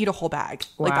I eat a whole bag.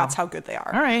 Wow. Like that's how good they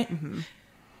are. All right. Mm-hmm.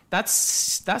 That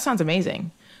sounds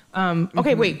amazing.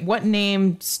 Okay, wait. What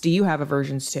names do you have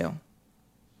aversions to?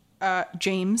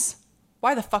 James.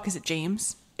 Why the fuck is it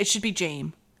James? It should be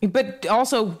Jame. But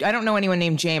also, I don't know anyone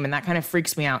named Jame, and that kind of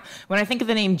freaks me out. When I think of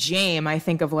the name Jame, I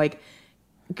think of like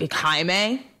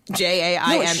Jaime,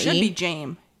 Jaime. No, it should be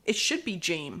Jame. It should be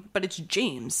Jame, but it's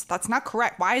James. That's not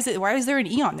correct. Why is there an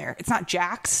E on there? It's not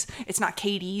Jack's. It's not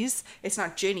Katie's. It's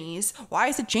not Ginny's. Why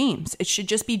is it James? It should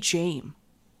just be Jame.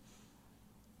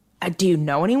 Do you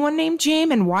know anyone named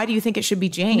James? And why do you think it should be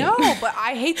James? No, but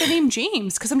I hate the name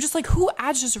James because I'm just like, who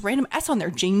adds just a random S on there?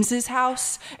 James's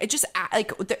house. It just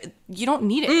like you don't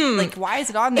need it. Like, why is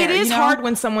it on there? It is hard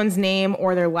when someone's name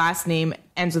or their last name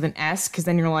ends with an S because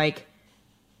then you're like,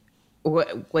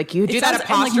 like you do that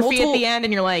apostrophe at the end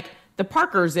and you're like, the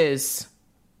Parker's is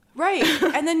right.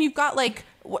 And then you've got like,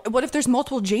 what if there's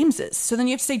multiple Jameses? So then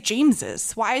you have to say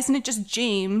James's. Why isn't it just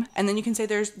Jame? And then you can say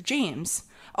there's James.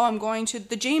 Oh, I'm going to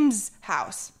the James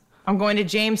house. I'm going to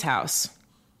James' house.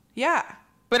 Yeah.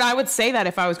 But I would say that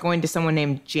if I was going to someone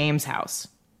named James' house.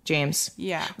 James.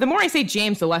 Yeah. The more I say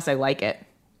James, the less I like it.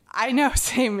 I know,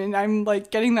 same. And I'm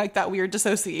like getting like that weird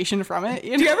dissociation from it.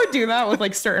 You know? Do you ever do that with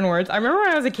like certain words? I remember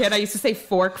when I was a kid, I used to say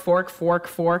fork, fork, fork,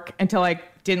 fork until I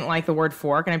didn't like the word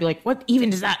fork. And I'd be like, what even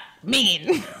does that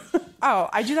mean? Oh,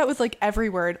 I do that with like every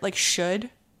word, like should.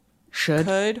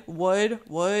 Could, would,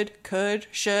 could,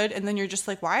 should, and then you're just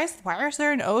like, why is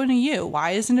there an O and a U?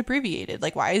 Why isn't it abbreviated?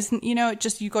 Like, why isn't,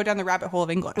 just you go down the rabbit hole of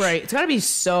English. Right. It's got to be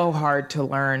so hard to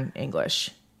learn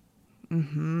English.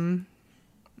 I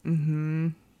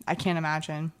can't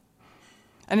imagine.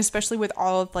 And especially with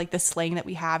all of like the slang that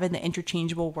we have and the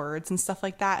interchangeable words and stuff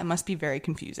like that, it must be very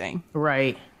confusing.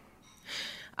 Right.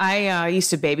 I used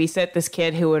to babysit this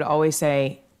kid who would always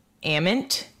say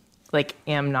amn't, like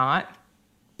am not.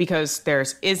 Because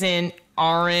there's isn't,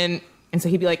 aren't. And so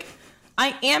he'd be like,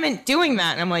 I amn't doing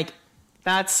that. And I'm like,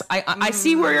 I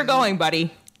see where you're going,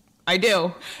 buddy. I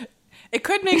do. It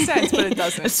could make sense, but it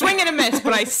doesn't. A swing and a miss,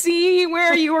 but I see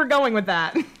where you were going with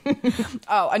that.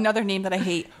 Oh, another name that I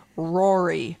hate,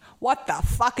 Rory. What the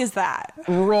fuck is that?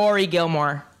 Rory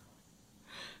Gilmore.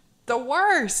 The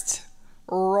worst.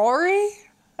 Rory?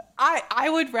 I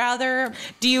would rather...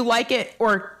 Do you like it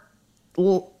or...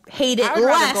 hate it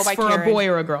less for Karen. A boy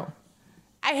or a girl?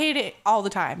 I hate it all the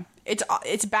time.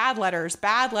 It's bad letters,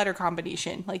 bad letter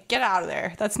combination. Like, get out of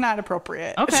there. That's not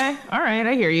appropriate. Okay. All right.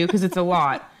 I hear you because it's a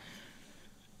lot.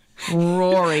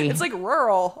 Rory. It's like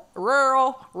rural,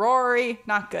 Rory.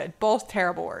 Not good. Both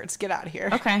terrible words. Get out of here.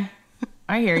 Okay.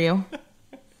 I hear you.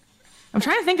 I'm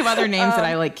trying to think of other names that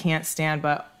I like can't stand,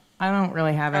 but I don't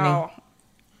really have any. Oh,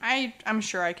 I'm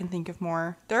sure I can think of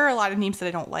more. There are a lot of names that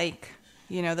I don't like.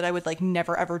 That I would like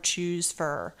never ever choose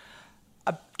for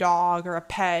a dog or a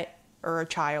pet or a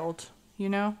child,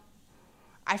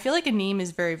 I feel like a name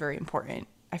is very, very important.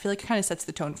 I feel like it kind of sets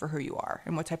the tone for who you are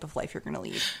and what type of life you're going to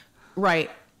lead. Right.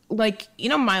 Like,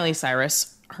 Miley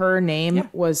Cyrus, her name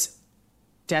was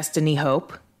Destiny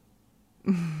Hope.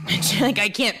 Like, I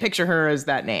can't picture her as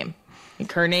that name.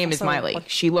 Like, her name is Miley.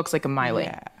 She looks like a Miley.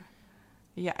 Yeah.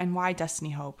 Yeah. And why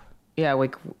Destiny Hope? Yeah.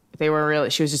 Like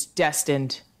she was just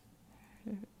destined.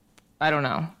 I don't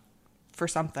know. for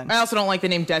something. I also don't like the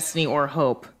name Destiny or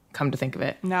Hope, come to think of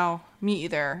it. No, me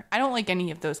either. I don't like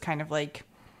any of those kind of like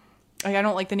I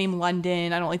don't like the name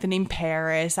London. I don't like the name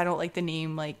Paris. I don't like the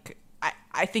name like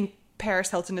I think Paris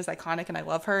Hilton is iconic and I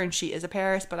love her and she is a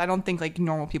Paris, but I don't think like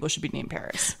normal people should be named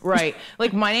Paris. Right.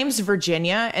 Like my name's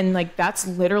Virginia and like that's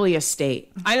literally a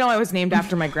state. I know I was named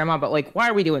after my grandma, but like why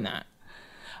are we doing that?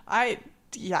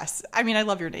 Yes. I mean, I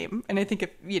love your name and I think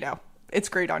it's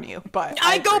great on you, but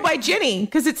I go by Ginny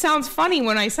because it sounds funny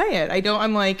when I say it.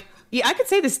 I'm like, yeah, I could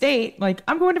say the state. Like,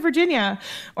 I'm going to Virginia.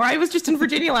 Or I was just in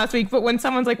Virginia last week. But when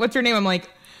someone's like, what's your name? I'm like,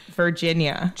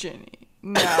 Virginia. Ginny.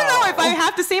 No. No, if I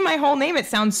have to say my whole name, it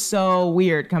sounds so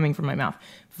weird coming from my mouth.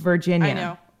 Virginia. I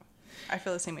know. I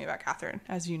feel the same way about Catherine,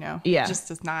 as you know. Yeah. It just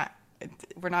does not,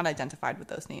 we're not identified with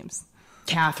those names.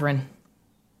 Catherine.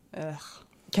 Ugh.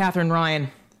 Catherine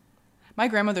Ryan. My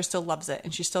grandmother still loves it,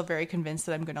 and she's still very convinced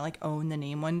that I'm going to, like, own the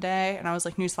name one day. And I was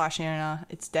like, newsflash, Anna,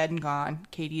 it's dead and gone.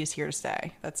 Katey is here to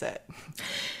stay. That's it.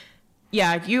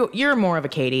 Yeah, you're more of a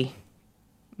Katey.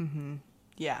 Mm-hmm.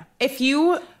 Yeah.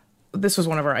 This was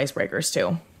one of our icebreakers,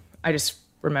 too. I just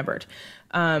remembered.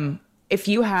 If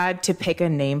you had to pick a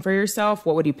name for yourself,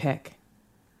 what would you pick?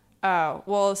 Oh,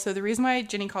 well, so the reason why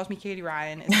Ginny calls me Katey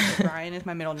Ryan is because Ryan is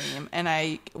my middle name, and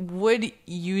I would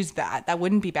use that. That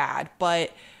wouldn't be bad,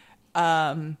 but...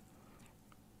 in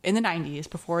the 90s,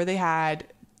 before they had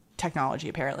technology,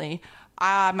 apparently,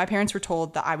 my parents were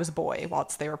told that I was a boy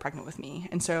whilst they were pregnant with me.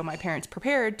 And so my parents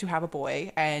prepared to have a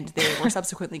boy, and they were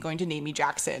subsequently going to name me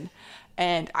Jackson.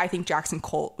 And I think Jackson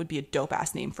Colt would be a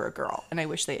dope-ass name for a girl. And I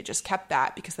wish they had just kept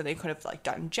that, because then they could have, like,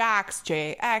 done Jax,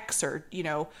 J-A-X, or,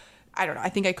 I don't know. I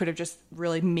think I could have just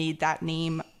really made that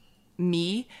name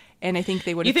me, and I think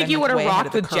they would have been, like, way ahead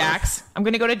of the curve. You think you would have rocked with Jax? I'm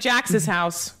going to go to Jax's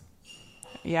house.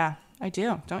 Yeah, I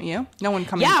do. Don't you? No one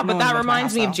comes. Yeah, but that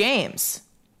reminds me of James.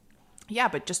 Yeah,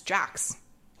 but just Jax.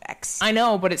 X. I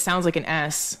know, but it sounds like an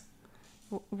S.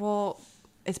 Well,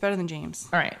 it's better than James.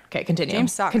 All right. Okay, continue.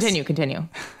 James sucks. Continue.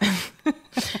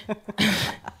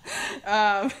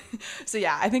 So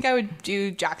yeah, I think I would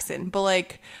do Jackson, but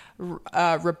like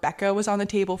Rebecca was on the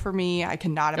table for me. I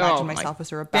cannot imagine myself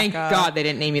as a Rebecca. Thank God they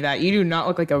didn't name you that. You do not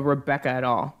look like a Rebecca at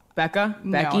all. Becca?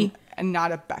 Becky? No, and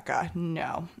not a Becca.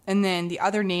 No. And then the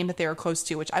other name that they were close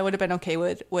to, which I would have been okay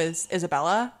with, was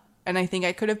Isabella. And I think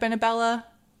I could have been a Bella,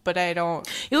 but I don't.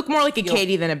 You look more like a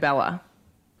Katie than a Bella.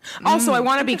 Also, I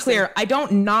want to be clear. I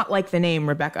don't not like the name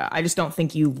Rebecca. I just don't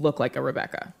think you look like a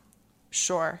Rebecca.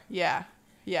 Sure. Yeah.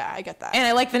 Yeah, I get that. And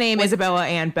I like the name Isabella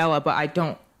and Bella, but I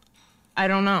don't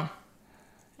know.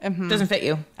 Mm-hmm. Doesn't fit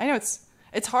you. I know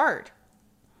it's hard.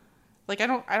 Like, I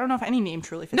don't know if any name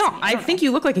truly fits me. I think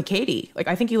you look like a Katie. Like,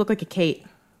 I think you look like a Kate,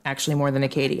 actually, more than a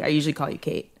Katie. I usually call you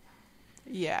Kate.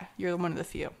 Yeah, you're one of the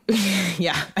few.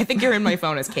 Yeah, I think you're in my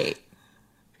phone as Kate.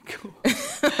 Cool.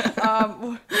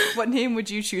 What name would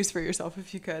you choose for yourself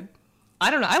if you could? I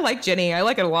don't know. I like Ginny. I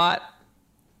like it a lot.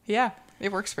 Yeah,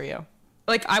 it works for you.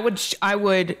 Like, I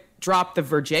would drop the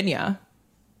Virginia.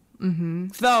 Mm-hmm.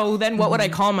 Though, then what would I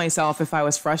call myself if I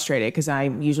was frustrated? Because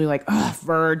I'm usually like, oh,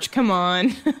 Verge, come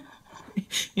on.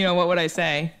 What would I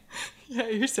say? Yeah,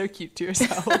 you're so cute to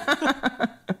yourself.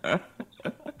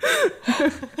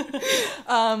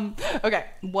 Okay,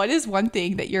 what is one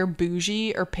thing that you're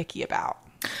bougie or picky about?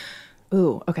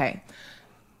 Ooh, okay.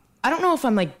 I don't know if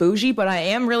I'm like bougie, but I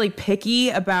am really picky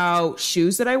about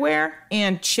shoes that I wear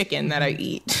and chicken that I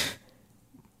eat.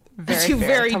 Two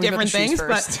very different things,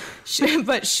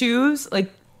 but shoes,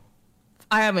 like,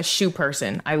 I am a shoe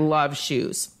person. I love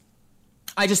shoes.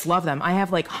 I just love them. I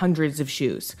have like hundreds of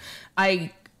shoes.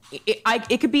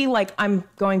 It could be like I'm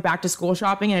going back to school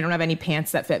shopping and I don't have any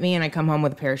pants that fit me and I come home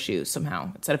with a pair of shoes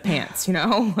somehow instead of pants,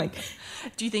 like.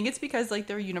 Do you think it's because like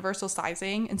they're universal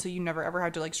sizing and so you never ever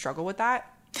have to like struggle with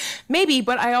that? Maybe,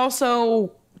 but I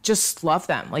also just love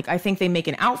them. Like, I think they make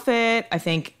an outfit.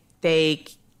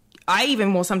 I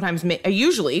even will sometimes I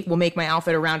usually will make my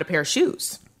outfit around a pair of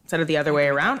shoes instead of the other way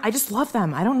around. I just love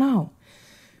them. I don't know.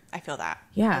 I feel that.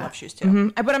 Yeah. I love shoes too.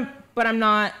 Mm-hmm.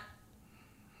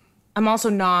 I'm also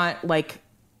not like.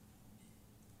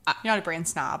 You're not a brand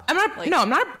snob. I'm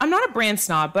not a brand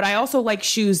snob, but I also like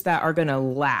shoes that are gonna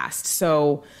last.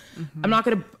 So I'm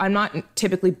not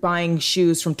typically buying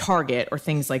shoes from Target or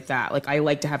things like that. Like, I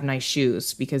like to have nice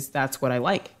shoes because that's what I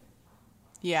like.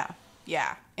 Yeah.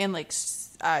 Yeah. And like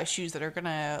shoes that are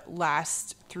gonna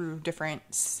last through different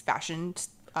fashion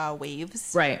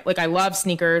waves. Right. Like, I love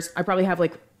sneakers. I probably have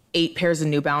like 8 pairs of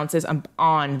New Balances. I'm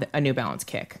on a New Balance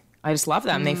kick. I just love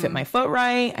them. They fit my foot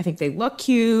right. I think they look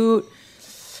cute.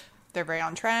 They're very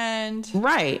on trend.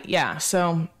 Right. Yeah.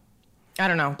 So I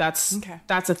don't know. That's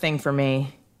a thing for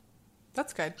me.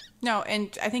 That's good. No,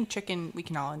 and I think chicken, we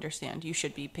can all understand. You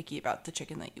should be picky about the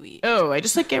chicken that you eat. Oh, I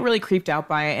just like get really creeped out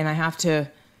by it, and I have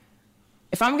to.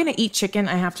 If I'm gonna eat chicken,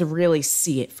 I have to really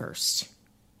see it first.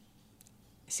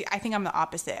 See, I think I'm the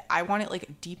opposite. I want it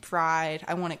like deep fried.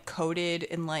 I want it coated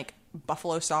in like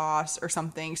buffalo sauce or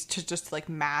something to just like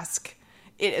mask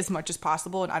it as much as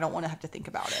possible, and I don't want to have to think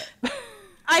about it.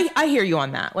 I hear you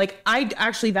on that. Like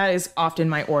that is often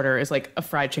my order is like a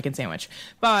fried chicken sandwich.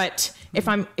 But if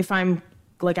I'm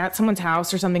like at someone's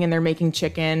house or something and they're making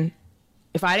chicken,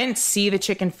 if I didn't see the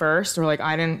chicken first or like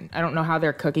I don't know how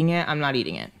they're cooking it, I'm not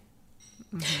eating it.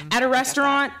 Mm-hmm. At a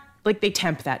restaurant, like they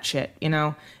temp that shit, you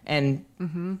know, and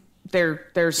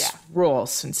there's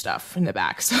rules and stuff in the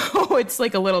back, so it's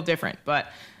like a little different. But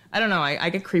I don't know. I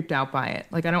get creeped out by it.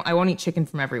 Like I won't eat chicken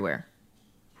from everywhere.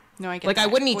 No, I get like that. I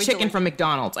wouldn't eat chicken from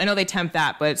McDonald's. I know they tempt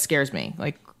that, but it scares me.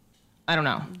 Like I don't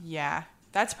know. Yeah,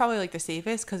 that's probably like the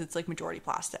safest because it's like majority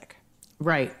plastic.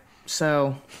 Right.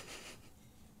 So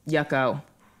yucko.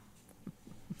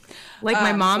 Like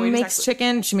my mom makes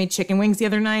chicken. She made chicken wings the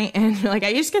other night, and like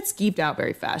I just get skeeved out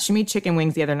very fast. She made chicken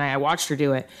wings the other night. I watched her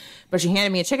do it, but she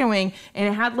handed me a chicken wing, and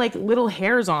it had like little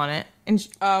hairs on it. And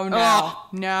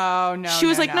no. She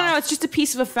was like, no, it's just a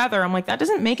piece of a feather. I'm like, that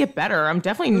doesn't make it better. I'm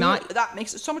definitely not. That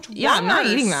makes it so much worse. Yeah, I'm not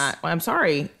eating that. I'm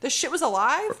sorry. This shit was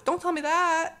alive. Don't tell me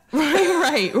that.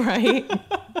 Right.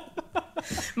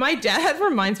 My dad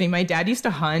reminds me. My dad used to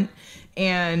hunt.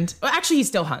 And well, actually he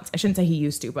still hunts. I shouldn't say he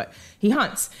used to, but he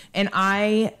hunts. And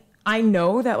I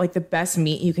know that like the best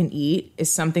meat you can eat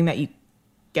is something that you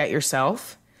get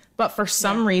yourself. But for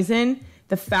some reason,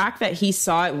 the fact that he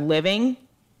saw it living,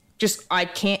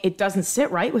 it doesn't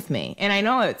sit right with me. And I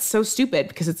know it's so stupid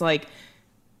because it's like,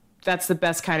 that's the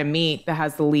best kind of meat that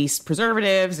has the least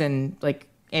preservatives and like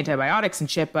antibiotics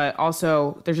and shit. But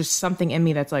also there's just something in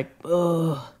me that's like,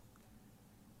 ugh.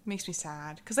 Makes me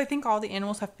sad because I think all the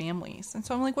animals have families, and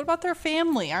so I'm like, what about their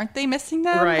family? Aren't they missing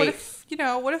them? Right.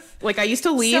 What if like I used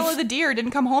to leave Stella the deer didn't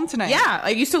come home tonight? Yeah,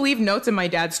 I used to leave notes in my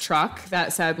dad's truck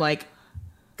that said like,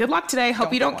 good luck today,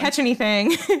 hope you don't catch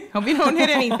anything, hope you don't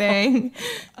hit anything.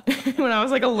 When I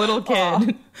was like a little kid.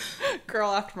 Aww.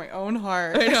 Girl after my own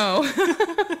heart. I know.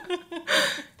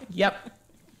 Yep.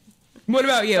 What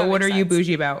about you? What are you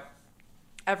bougie about?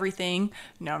 Everything.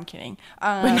 No, I'm kidding.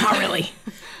 Not really.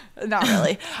 Not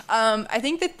really. I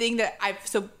think the thing that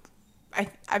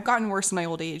I've gotten worse in my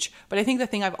old age, but I think the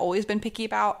thing I've always been picky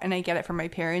about, and I get it from my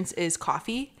parents, is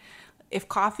coffee. If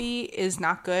coffee is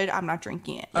not good, I'm not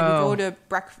drinking it. Like we go to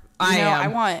breakfast. I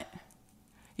want.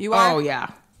 You are? Oh yeah.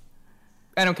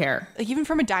 I don't care. Like even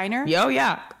from a diner? Oh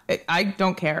yeah. I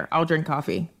don't care. I'll drink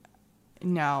coffee.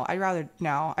 No, I'd rather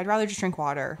just drink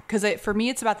water because for me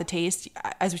it's about the taste.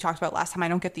 As we talked about last time, I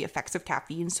don't get the effects of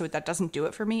caffeine, so that doesn't do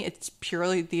it for me. It's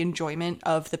purely the enjoyment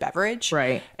of the beverage.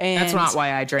 Right. And that's not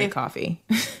why I drink coffee.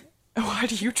 Why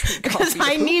do you drink coffee? Because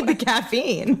I need the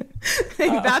caffeine.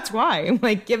 That's why. I'm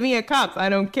like, give me a cup. I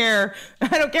don't care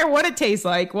what it tastes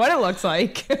like, what it looks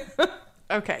like.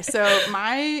 Okay, so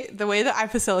the way that I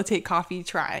facilitate coffee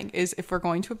trying is if we're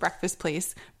going to a breakfast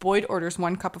place, Boyd orders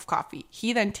 1 cup of coffee.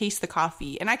 He then tastes the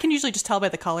coffee, and I can usually just tell by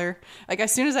the color. Like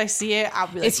as soon as I see it, I'll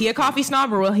be like, is he a coffee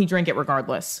snob or will he drink it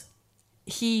regardless?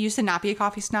 He used to not be a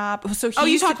coffee snob. So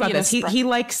you talked about this. He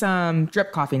likes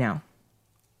drip coffee now.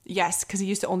 Yes, because he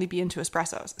used to only be into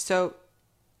espressos. So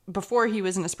before he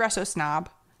was an espresso snob,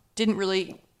 didn't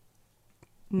really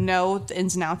know the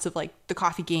ins and outs of like the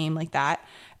coffee game like that.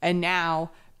 And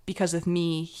now, because of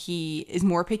me, he is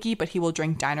more picky, but he will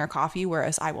drink diner coffee,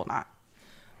 whereas I will not.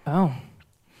 Oh.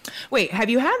 Wait, have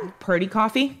you had Purdy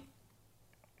coffee?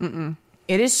 Mm-mm.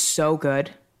 It is so good.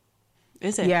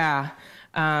 Is it? Yeah.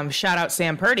 Shout out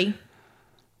Sam Purdy.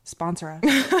 Sponsor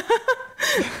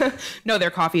us. No,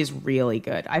 their coffee is really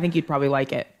good. I think you'd probably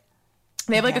like it.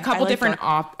 They have like a couple different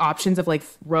options of like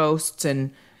roasts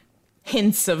and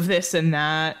hints of this and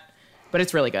that, but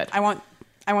it's really good. I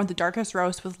want the darkest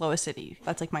roast with low acidity.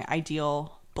 That's like my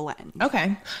ideal blend.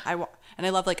 Okay. And I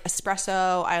love like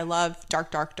espresso. I love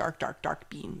dark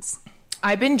beans.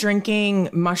 I've been drinking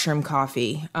mushroom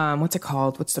coffee. What's it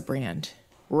called? What's the brand?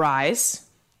 Rise.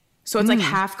 So it's like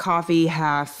half coffee,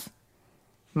 half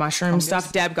mushroom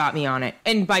stuff. Deb got me on it.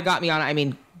 And by got me on it, I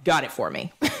mean got it for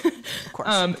me. Of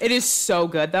course. It is so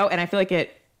good though. And I feel like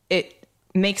it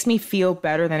makes me feel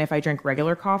better than if I drink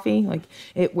regular coffee. Like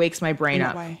it wakes my brain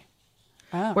up. Why?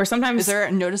 Oh. Where sometimes... Is there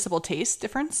a noticeable taste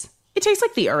difference? It tastes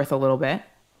like the earth a little bit.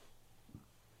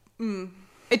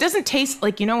 It doesn't taste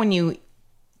like, you know, when you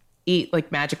eat like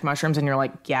magic mushrooms and you're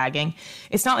like gagging.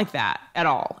 It's not like that at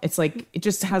all. It's like, it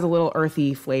just has a little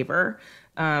earthy flavor.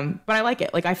 But I like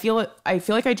it. Like I feel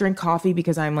like I drink coffee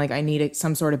because I'm like, I need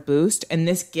some sort of boost, and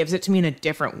this gives it to me in a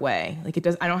different way. Like it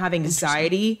does. I don't have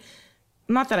anxiety.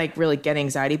 Not that I really get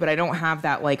anxiety, but I don't have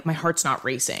that, like my heart's not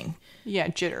racing. Yeah.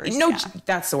 Jitters. No, yeah.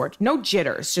 that's the word. No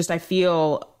jitters. Just I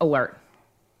feel alert.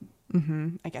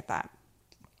 I get that.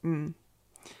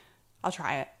 I'll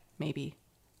try it. Maybe.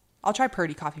 I'll try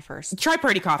Purdy coffee first. Try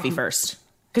Purdy coffee first.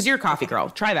 Because you're a coffee girl.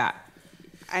 Try that.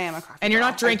 I am a coffee And you're girl.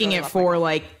 not drinking really it for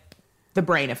like the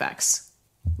brain effects.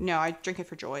 No, I drink it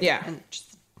for joy. Yeah. And it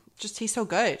just tastes so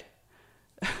good.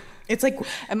 It's like,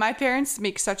 and my parents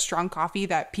make such strong coffee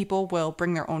that people will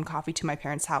bring their own coffee to my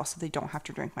parents' house so they don't have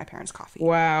to drink my parents' coffee.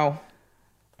 wow.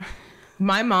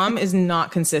 My mom is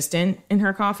not consistent in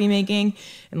her coffee making.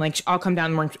 And like, I'll come down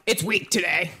in the morning, it's weak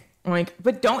today. I'm like,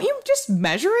 but don't you just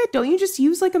measure it? Don't you just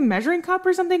use like a measuring cup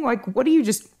or something? Like, what are you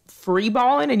just free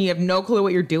balling and you have no clue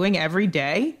what you're doing every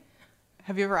day?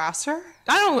 Have you ever asked her?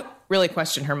 I don't really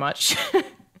question her much.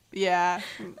 Yeah,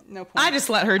 no point. I just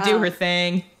let her do her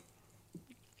thing.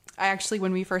 I actually,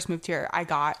 when we first moved here, I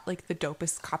got like the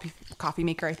dopest coffee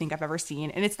maker I think I've ever seen.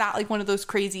 And it's not like one of those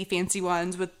crazy fancy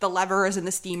ones with the levers and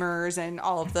the steamers and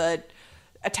all of the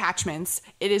attachments.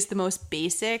 It is the most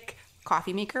basic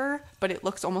coffee maker, but it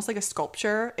looks almost like a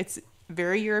sculpture. It's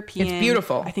very European. It's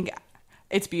beautiful. I think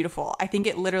it's beautiful. I think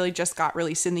it literally just got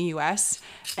released in the US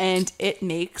and it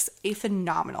makes a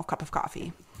phenomenal cup of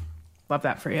coffee. Love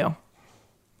that for you.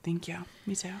 Thank you.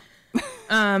 Me too.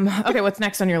 Okay, what's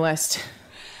next on your list?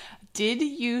 Did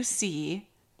you see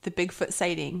the Bigfoot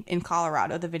sighting in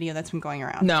Colorado, the video that's been going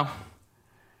around? No.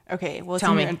 Okay, well, it's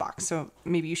Tell in me. your inbox, so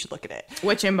maybe you should look at it.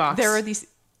 Which inbox? There are these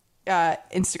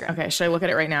Instagram. Okay, should I look at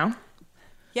it right now?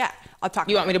 Yeah, I'll talk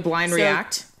You about want me to blind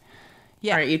react?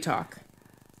 Yeah. All right, you talk.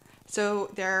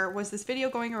 So there was this video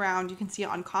going around. You can see it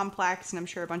on Complex and I'm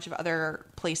sure a bunch of other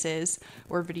places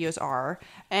where videos are.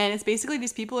 And it's basically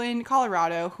these people in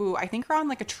Colorado who I think are on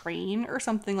like a train or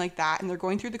something like that. And they're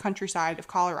going through the countryside of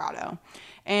Colorado.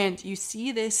 And you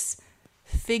see this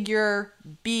figure,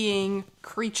 being,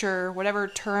 creature, whatever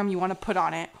term you want to put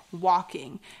on it,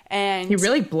 walking. And He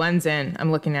really blends in.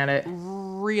 I'm looking at it.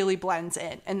 really blends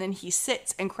in, and then he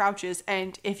sits and crouches,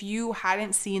 and if you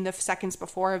hadn't seen the seconds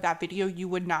before of that video, you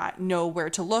would not know where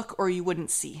to look or you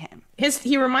wouldn't see him.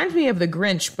 He reminds me of the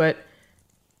Grinch, but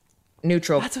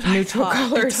neutral That's what I thought. It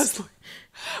colors. does look-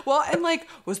 well, and like,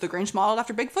 was the Grinch modeled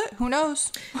after Bigfoot? Who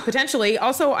knows? Potentially.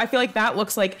 Also, I feel like that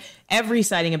looks like every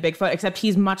sighting of Bigfoot, except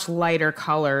he's much lighter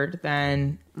colored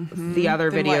than the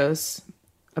other Than what? videos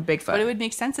of Bigfoot. But it would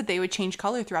make sense that they would change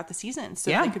color throughout the season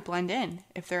so Yeah. they could blend in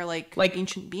if they're like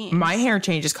ancient beings. My hair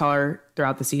changes color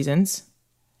throughout the seasons.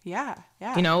 Yeah.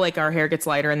 You know, like our hair gets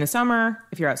lighter in the summer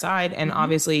if you're outside, and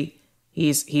obviously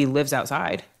he lives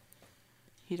outside.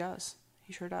 He does.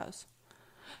 He sure does.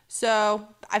 So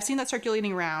I've seen that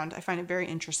circulating around. I find it very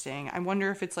interesting. I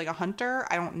wonder if it's like a hunter.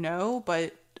 I don't know,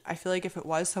 but I feel like if it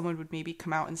was, someone would maybe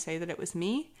come out and say that it was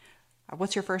me.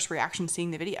 What's your first reaction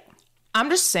seeing the video? I'm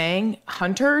just saying,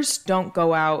 hunters don't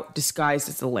go out disguised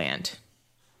as the land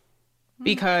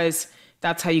because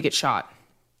that's how you get shot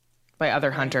by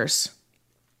other hunters.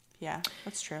 Yeah,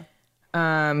 that's true.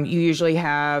 You usually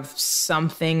have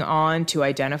something on to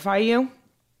identify you.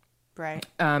 Right.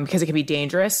 Because it can be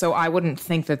dangerous. So I wouldn't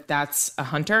think that that's a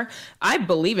hunter. I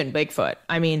believe in Bigfoot.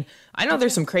 I mean, I know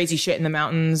there's some crazy shit in the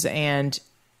mountains and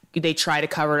they try to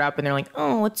cover it up and they're like,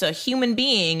 oh, it's a human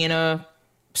being in a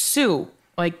suit.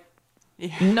 Like,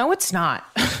 no, it's not.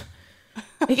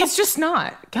 Like, it's just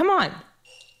not. Come on.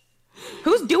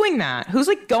 Who's doing that? Who's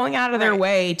like going out of their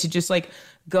way to just like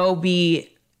go be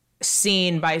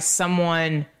seen by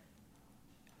someone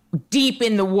deep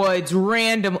in the woods,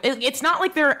 random? It's not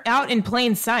like they're out in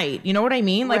plain sight. You know what I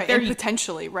mean? Like they're they're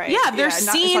potentially right. Yeah, they're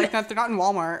seen. It's like they're not in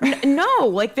Walmart. No,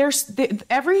 like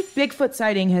every Bigfoot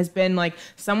sighting has been like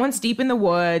someone's deep in the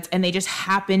woods and they just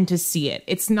happen to see it.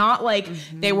 It's not like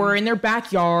they were in their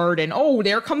backyard and oh,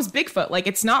 there comes Bigfoot. Like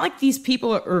it's not like these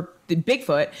people or the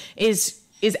Bigfoot is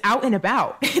out and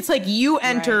about. It's like you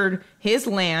entered his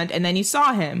land and then you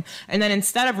saw him. And then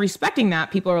instead of respecting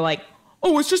that, people are like,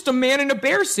 oh, it's just a man in a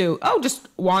bear suit. Oh, just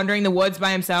wandering the woods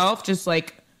by himself. Just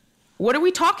like, what are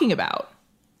we talking about?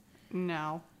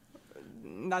 No,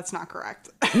 that's not correct.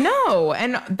 No.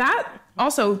 And that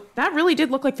really did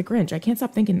look like the Grinch. I can't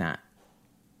stop thinking that.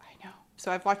 I know.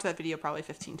 So I've watched that video probably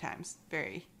 15 times.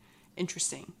 Very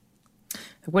interesting.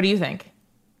 What do you think?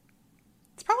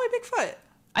 It's probably Bigfoot.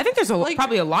 I think there's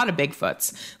probably a lot of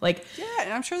Bigfoots. Like, Yeah,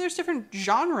 and I'm sure there's different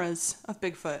genres of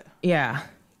Bigfoot. yeah,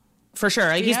 for sure.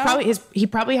 Like, You know? he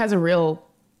probably has a real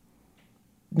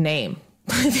name.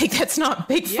 I think that's not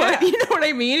Bigfoot. Yeah. You know what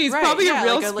I mean? He's probably a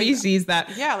real like species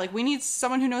that. Yeah, like we need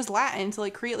someone who knows Latin to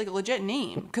like create like a legit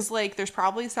name, because like there's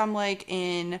probably some like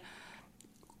in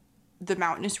the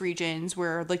mountainous regions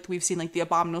where like we've seen like the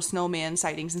abominable snowman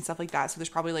sightings and stuff like that. So there's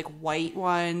probably like white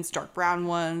ones, dark brown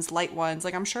ones, light ones.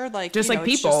 Like I'm sure like Just like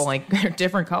people, like they're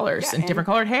different colors and different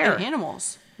colored hair. And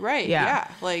animals, right? Yeah,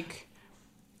 like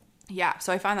yeah.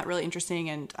 So I find that really interesting.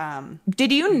 And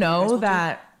did you know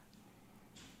that?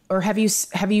 Or have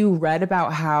you read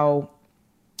about how,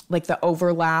 like, the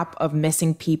overlap of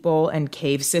missing people and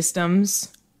cave systems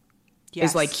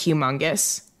is, like,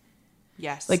 humongous?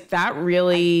 Yes. Like, that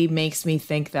really makes me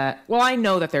think that, well, I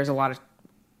know that there's a lot of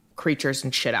creatures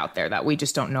and shit out there that we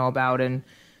just don't know about and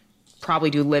probably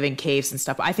do live in caves and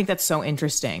stuff. But I think that's so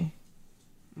interesting.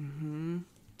 Mm-hmm.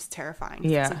 It's terrifying.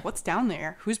 Yeah. It's like, what's down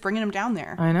there? Who's bringing them down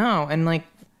there? I know. And, like,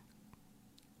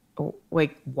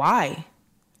 why?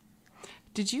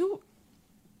 Did you...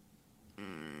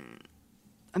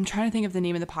 I'm trying to think of the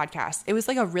name of the podcast. It was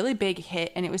like a really big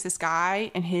hit, and it was this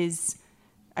guy and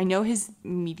I know his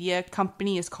media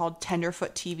company is called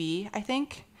Tenderfoot TV, I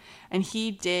think. And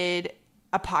he did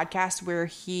a podcast where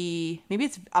maybe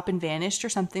it's Up and Vanished or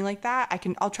something like that.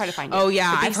 I'll try to find it. Oh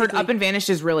yeah, I've heard Up and Vanished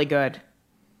is really good.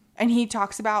 And he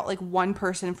talks about like one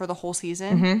person for the whole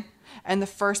season. Mm-hmm. And the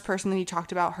first person that he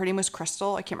talked about, her name was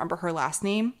Crystal. I can't remember her last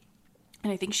name.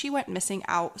 And I think she went missing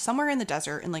out somewhere in the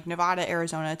desert in like Nevada,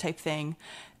 Arizona type thing.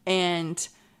 And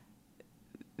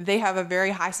they have a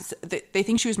very high, they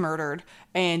think she was murdered,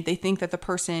 and they think that the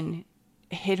person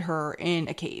hid her in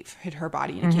a cave, hid her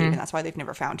body in a cave. And that's why they've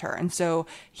never found her. And so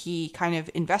he kind of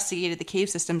investigated the cave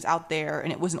systems out there,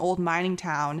 and it was an old mining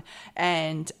town.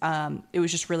 And it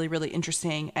was just really, really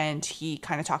interesting. And he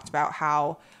kind of talked about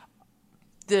how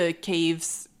the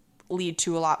caves lead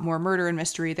to a lot more murder and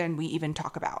mystery than we even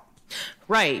talk about.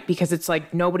 Right, because it's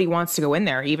like nobody wants to go in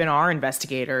there, even our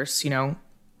investigators, you know.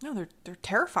 No, they're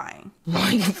terrifying.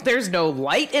 Like, there's no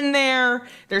light in there.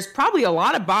 There's probably a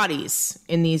lot of bodies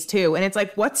in these too, and it's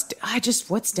like, what's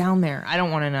down there? I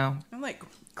don't want to know. I'm like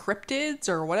cryptids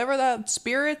or whatever, the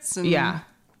spirits. And yeah.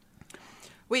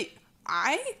 Wait,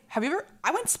 I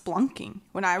went splunking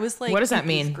when I was like, what does that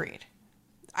mean? 8th grade.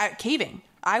 Caving.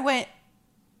 I went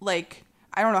like,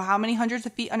 I don't know how many hundreds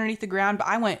of feet underneath the ground, but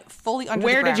I went fully under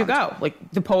the ground. Where did you go?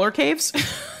 Like the polar caves?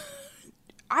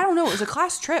 I don't know. It was a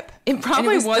class trip. It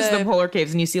probably was the polar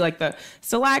caves, and you see like the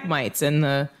stalagmites and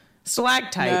the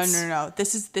stalactites. No.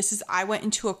 This is. I went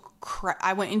into a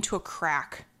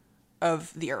crack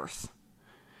of the earth,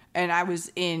 and I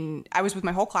was with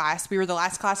my whole class. We were the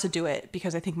last class to do it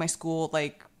because I think my school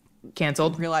like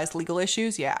canceled, realized legal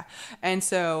issues. Yeah, and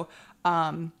so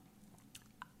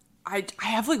I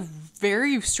have like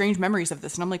very strange memories of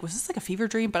this, and I'm like, was this like a fever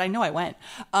dream? But I know I went.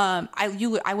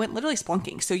 I went literally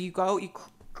splunking. So you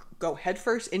go head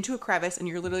first into a crevice, and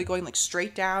you're literally going like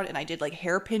straight down. And I did like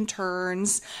hairpin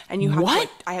turns, and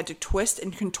I had to twist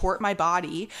and contort my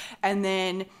body, and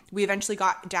then we eventually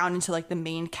got down into like the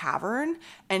main cavern,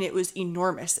 and it was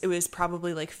enormous. It was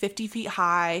probably like 50 feet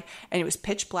high, and it was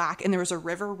pitch black, and there was a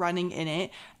river running in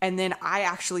it. And then I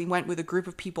actually went with a group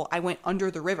of people. I went under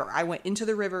the river. I went into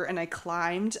the river, and I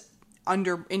climbed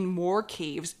in more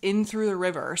caves in through the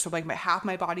river. So like half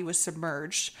my body was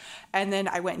submerged. And then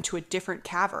I went into a different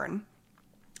cavern.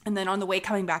 And then on the way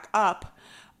coming back up,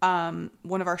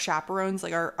 one of our chaperones,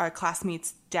 like our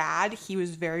classmate's dad, he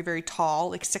was very, very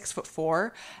tall, like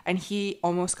 6'4", and he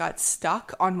almost got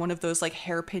stuck on one of those like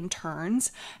hairpin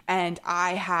turns, and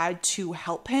I had to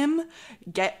help him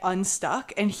get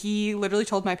unstuck. And he literally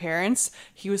told my parents,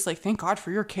 he was like, thank God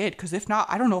for your kid, because if not,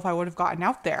 I don't know if I would have gotten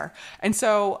out there. And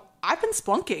so I've been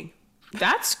splunking.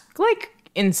 That's like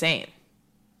insane.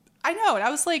 I know. And I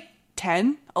was like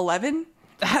 10, 11.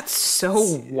 That's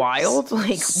so wild.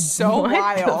 Like, so what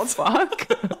wild. The fuck?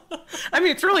 I mean,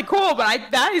 it's really cool, but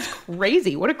that is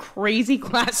crazy. What a crazy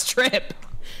class trip.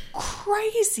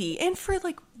 Crazy. And for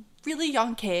like really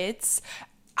young kids,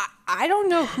 I don't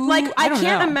know who. Like, I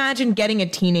can't imagine getting a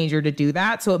teenager to do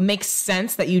that. So it makes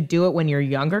sense that you do it when you're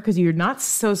younger, because you're not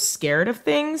so scared of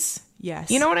things.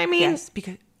 Yes. You know what I mean? Yes.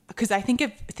 Because I think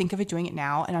of it doing it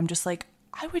now, and I'm just like,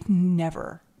 I would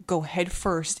never go head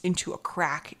first into a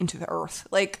crack into the earth.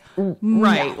 Like,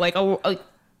 right. No. Like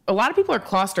a lot of people are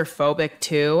claustrophobic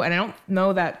too. And I don't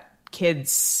know that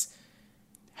kids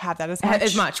have that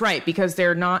as much. Right. Because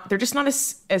they're just not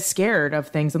as scared of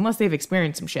things unless they've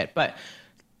experienced some shit. But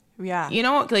yeah, you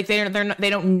know, like they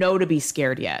don't know to be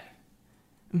scared yet.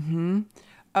 Mm-hmm.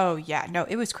 Oh yeah, no,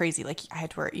 it was crazy. Like I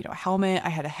had to wear, a helmet, I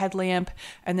had a headlamp,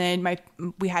 and then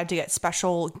we had to get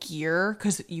special gear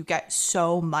because you get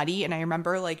so muddy. And I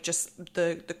remember like just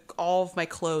the all of my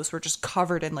clothes were just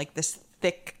covered in like this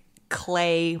thick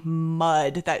clay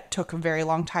mud that took a very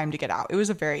long time to get out. It was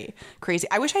a very crazy.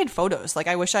 I wish I had photos. Like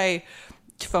I wish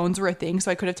phones were a thing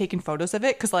so I could have taken photos of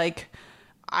it because like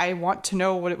I want to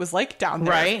know what it was like down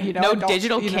there. Right? No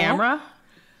digital camera.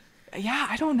 Yeah,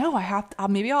 I don't know.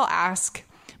 Maybe I'll ask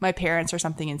my parents or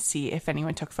something and see if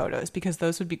anyone took photos because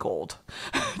those would be gold.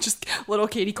 Just little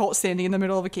Katie Colt standing in the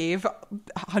middle of a cave,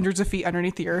 hundreds of feet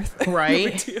underneath the earth.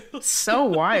 Right? So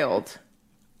wild.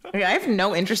 I have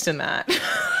no interest in that.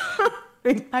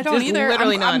 I don't either.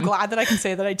 I'm glad that I can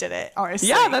say that I did it, honestly.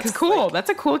 Yeah, that's cool. Like, that's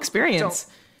a cool experience.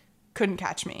 Couldn't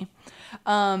catch me.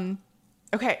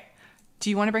 Okay. Do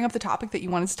you want to bring up the topic that you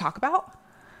wanted to talk about?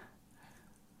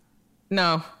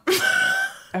 No.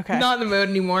 Okay. Not in the mood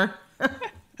anymore.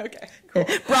 Okay, cool.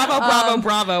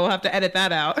 Bravo. We'll have to edit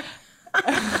that out.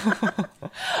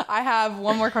 I have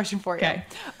one more question for you. Okay.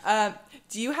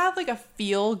 Do you have like a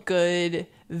feel good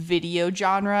video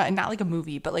genre, and not like a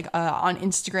movie, but like on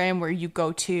Instagram where you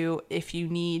go to if you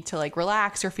need to like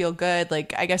relax or feel good?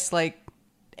 Like I guess like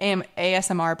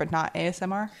ASMR, but not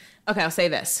ASMR. Okay, I'll say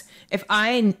this. If I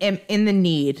am in the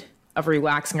need of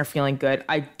relaxing or feeling good,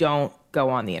 I don't go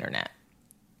on the internet.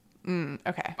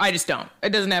 Okay. I just don't.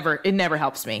 It never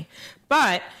helps me.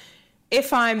 But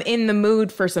if I'm in the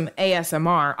mood for some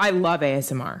ASMR, I love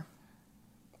ASMR.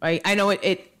 I know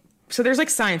it. So there's like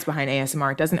science behind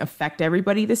ASMR. It doesn't affect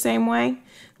everybody the same way.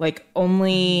 Like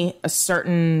only a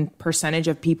certain percentage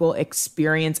of people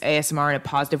experience ASMR in a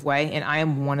positive way. And I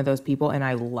am one of those people and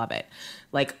I love it.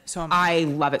 Like I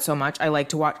love it so much. I like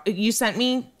to watch. You sent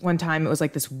me one time, it was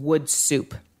like this wood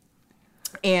soup.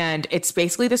 And it's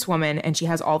basically this woman and she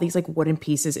has all these like wooden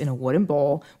pieces in a wooden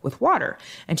bowl with water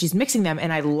and she's mixing them.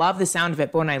 And I love the sound of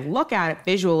it. But when I look at it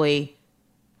visually,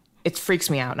 it freaks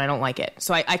me out and I don't like it.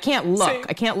 So I can't look. Same.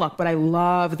 I can't look, but I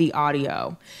love the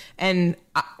audio. And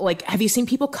like, have you seen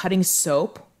people cutting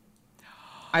soap?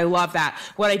 I love that.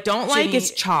 What I don't like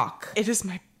is chalk. It is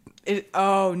no. Freaks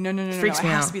me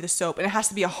out. It has to be the soap, and it has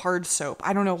to be a hard soap.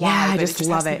 I don't know why. Yeah, I just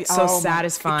love it. So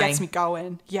satisfying. It gets me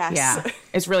going. Yes. Yeah,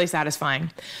 it's really satisfying.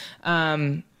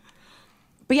 But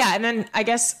yeah, and then I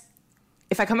guess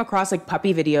if I come across like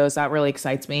puppy videos, that really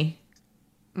excites me.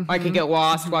 I could get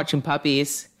lost watching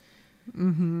puppies.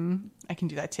 I can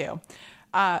do that too.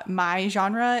 My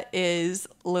genre is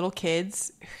little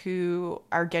kids who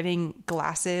are getting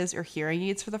glasses or hearing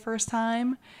aids for the first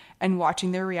time and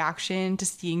watching their reaction to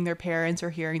seeing their parents or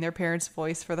hearing their parents'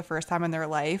 voice for the first time in their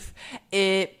life.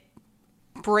 It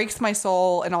breaks my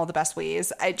soul in all the best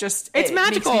ways. It's magical.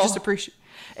 Makes me just appreciate.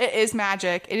 It is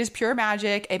magic. It is pure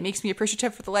magic. It makes me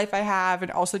appreciative for the life I have,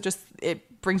 and also just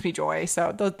it brings me joy.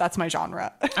 So that's my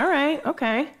genre. All right.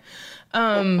 Okay.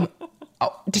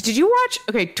 Did you watch?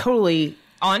 Okay, totally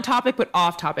on topic but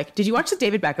off topic. Did you watch the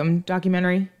David Beckham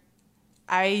documentary?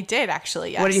 I did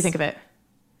actually. Yes. What did you think of it?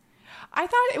 I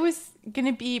thought it was going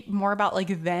to be more about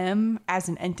like them as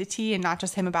an entity and not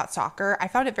just him about soccer. I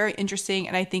found it very interesting,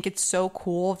 and I think it's so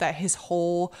cool that his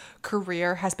whole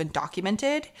career has been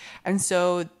documented. And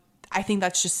so I think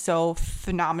that's just so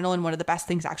phenomenal. And one of the best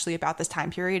things actually about this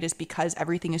time period is because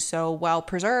everything is so well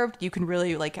preserved, you can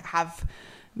really like have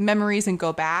memories and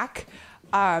go back.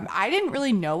 I didn't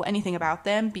really know anything about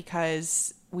them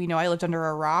because we know I lived under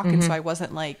a rock, and so I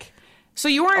wasn't like. So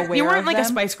you weren't like them. A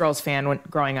Spice Girls fan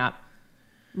growing up.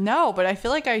 No, but I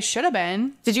feel like I should have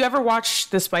been. Did you ever watch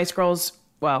the Spice Girls?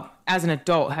 Well, as an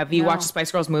adult, have you watched the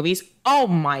Spice Girls movies? Oh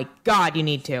my God, you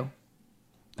need to.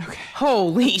 Okay.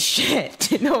 Holy shit.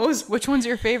 Those. Which one's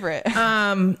your favorite?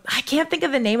 I can't think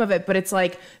of the name of it, but it's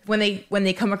like when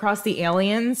they come across the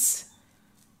aliens.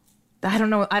 I don't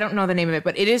know the name of it,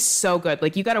 but it is so good.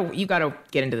 Like you gotta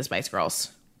get into the Spice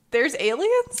Girls. There's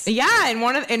aliens? Yeah,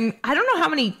 and I don't know how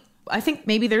many. I think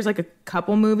maybe there's like a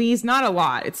couple movies, not a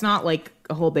lot. It's not like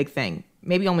a whole big thing.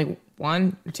 Maybe only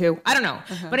one or two. I don't know.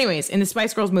 But anyways, in the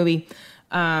Spice Girls movie,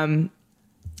 they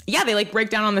like break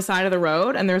down on the side of the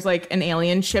road and there's like an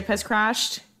alien ship has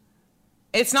crashed.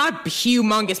 It's not a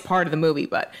humongous part of the movie,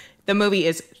 but the movie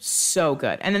is so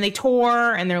good. And then they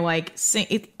tour and they're like,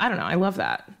 I don't know. I love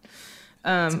that.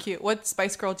 It's cute. What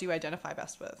Spice Girl do you identify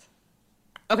best with?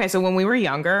 Okay, so when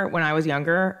I was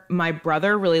younger, my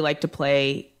brother really liked to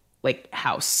play like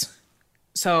house.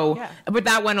 So, but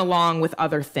that went along with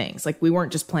other things. Like we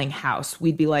weren't just playing house.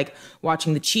 We'd be like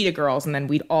watching the Cheetah Girls and then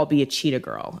we'd all be a Cheetah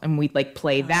Girl and we'd like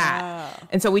play that.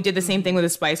 And so we did the same thing with the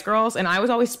Spice Girls, and I was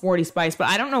always Sporty Spice, but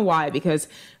I don't know why, because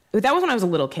that was when I was a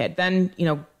little kid. Then,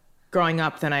 growing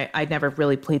up, then I'd never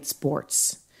really played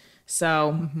sports.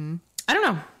 So I don't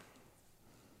know.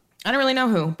 I don't really know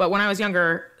who, but when I was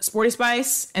younger, Sporty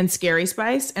Spice and Scary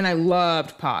Spice, and I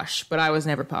loved Posh, but I was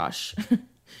never Posh.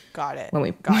 Got it.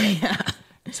 Got it. Yeah.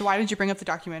 So why did you bring up the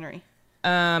documentary?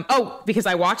 Because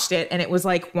I watched it, and it was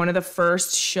like one of the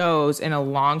first shows in a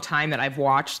long time that I've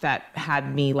watched that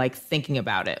had me like thinking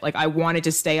about it. Like I wanted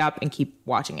to stay up and keep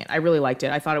watching it. I really liked it.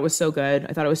 I thought it was so good.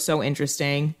 I thought it was so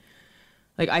interesting.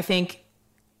 Like I think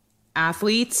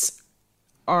athletes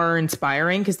are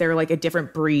inspiring because they're like a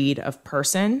different breed of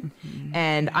person.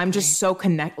 And I'm just so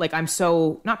I'm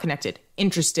so not connected,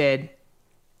 interested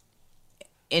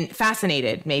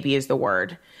fascinated maybe is the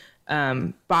word,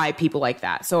 by people like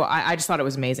that. So I just thought it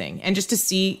was amazing. And just to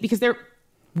see, because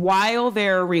while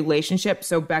their relationship,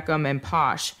 so Beckham and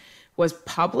Posh, was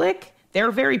public,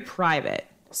 they're very private.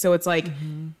 So it's like,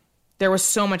 there was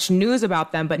so much news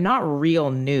about them, but not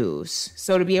real news.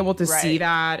 So to be able to see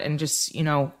that and just,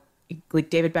 like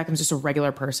David Beckham's just a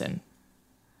regular person.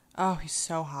 Oh, he's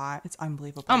so hot. It's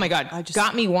unbelievable. Oh my God.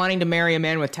 Got me wanting to marry a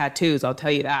man with tattoos. I'll tell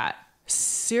you that.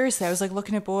 Seriously, I was like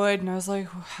looking at Boyd and I was like,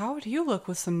 how would you look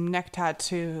with some neck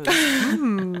tattoos?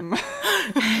 Can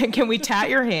we tat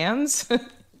your hands?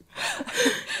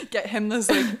 Get him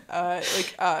those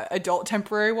adult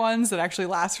temporary ones that actually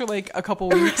last for like a couple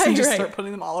weeks and just start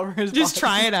putting them all over his body. Just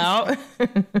try it out.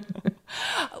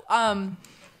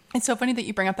 It's so funny that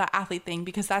you bring up that athlete thing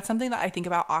because that's something that I think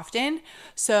about often.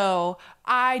 So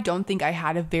I don't think I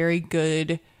had a very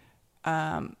good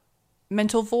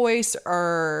mental voice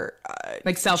or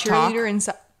like self-talk.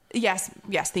 Yes,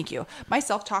 thank you. My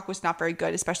self-talk was not very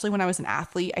good, especially when I was an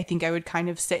athlete. I think I would kind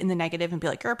of sit in the negative and be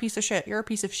like, you're a piece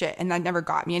of shit, and that never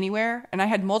got me anywhere. And I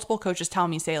had multiple coaches tell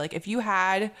me, say, like, if you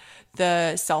had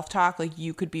the self-talk, like,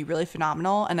 you could be really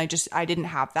phenomenal. And I didn't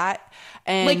have that.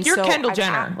 And like, you're Kendall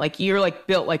Jenner. Like, you're like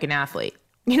built like an athlete.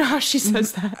 You know how she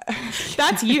says that?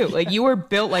 That's you. Like, you were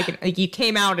built like you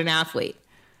came out an athlete.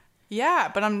 Yeah,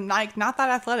 but I'm like not that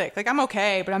athletic. Like, I'm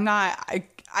okay, but I'm not.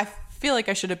 I feel like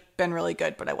I should have been really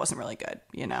good, but I wasn't really good,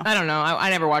 I don't know. I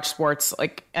never watched sports.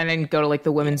 Like, I didn't go to like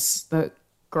the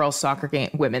girls soccer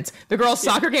games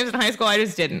in high school. I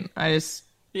just didn't. Didn't. I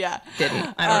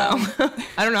don't know.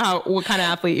 I don't know what kind of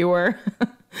athlete you were.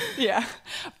 Yeah.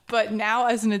 But now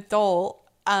as an adult,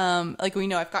 like we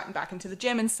know I've gotten back into the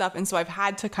gym and stuff. And so I've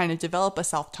had to kind of develop a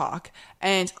self-talk,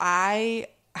 and I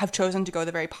have chosen to go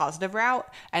the very positive route.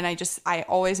 And I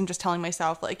always am just telling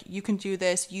myself, like, you can do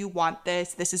this. You want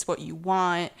this. This is what you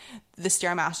want. The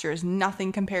Stairmaster is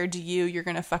nothing compared to you. You're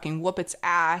going to fucking whoop its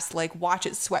ass. Like, watch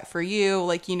it sweat for you.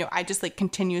 Like, I just like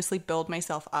continuously build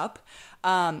myself up.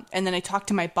 And then I talk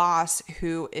to my boss,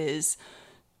 who is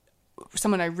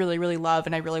someone I really, really love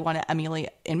and I really want to emulate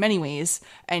in many ways.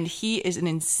 And he is an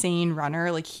insane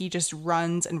runner. Like, he just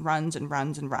runs and runs and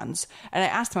runs and runs. And I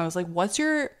asked him, I was like, what's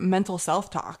your mental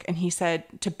self-talk? And he said,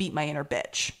 to beat my inner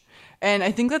bitch. And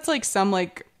I think that's like some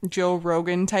like Joe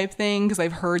Rogan type thing, because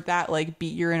I've heard that, like,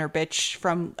 beat your inner bitch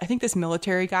from, I think, this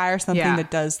military guy or something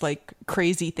that does like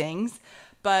crazy things.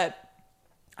 But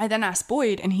I then asked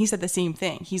Boyd, and he said the same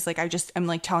thing. He's like, I'm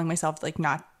like telling myself like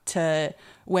not to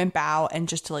wimp out and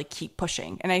just to like keep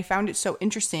pushing. And I found it so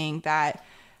interesting that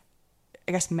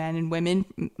I guess men and women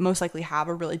most likely have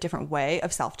a really different way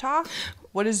of self-talk.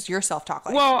 What is your self-talk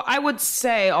like? Well, I would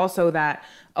say also that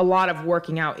a lot of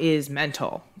working out is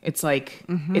mental. It's like,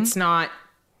 it's not,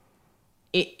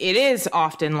 it is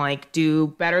often like, do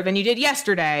better than you did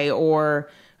yesterday. Or,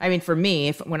 I mean, for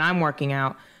me, when I'm working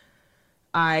out,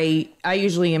 I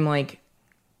usually am like,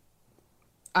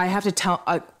 I have to tell,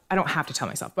 I don't have to tell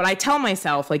myself, but I tell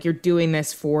myself, like, you're doing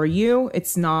this for you.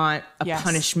 It's not a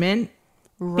punishment.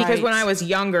 Right. Because when I was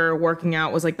younger, working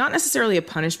out was like not necessarily a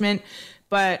punishment,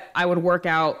 but I would work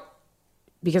out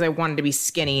because I wanted to be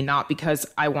skinny, not because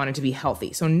I wanted to be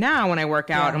healthy. So now when I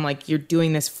work out, I'm like, you're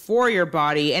doing this for your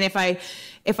body. And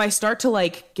if I start to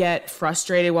like get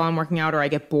frustrated while I'm working out, or I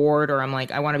get bored, or I'm like,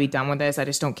 I want to be done with this, I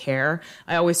just don't care,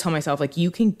 I always tell myself, like,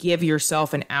 you can give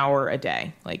yourself an hour a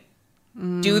day. Like,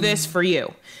 do this for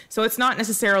you. So it's not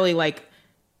necessarily like,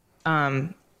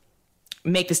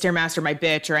 make the Stairmaster my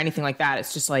bitch or anything like that.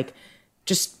 It's just like,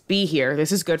 just be here.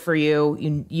 This is good for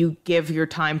you. You give your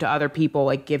time to other people.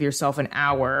 Like, give yourself an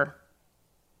hour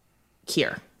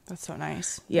here. That's so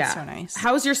nice. Yeah. That's so nice.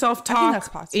 How's your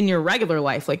self-talk in your regular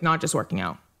life? Like, not just working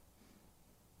out.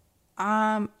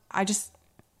 I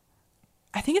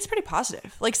think it's pretty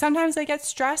positive. Like, sometimes I get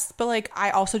stressed, but like,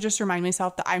 I also just remind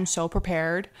myself that I'm so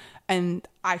prepared and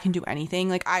I can do anything.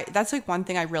 Like, that's like one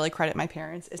thing I really credit my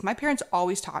parents, is my parents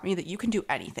always taught me that you can do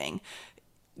anything.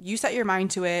 You set your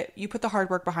mind to it, you put the hard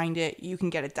work behind it, you can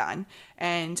get it done.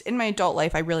 And in my adult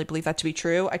life, I really believe that to be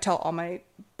true. I tell all my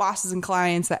bosses and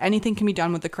clients that anything can be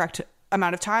done with the correct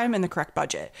amount of time and the correct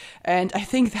budget. And I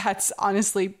think that's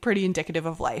honestly pretty indicative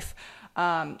of life.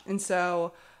 And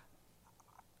so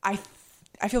I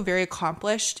feel very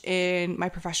accomplished in my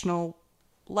professional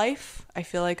life. I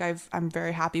feel like I'm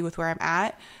very happy with where I'm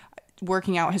at.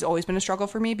 Working out has always been a struggle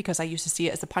for me because I used to see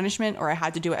it as a punishment, or I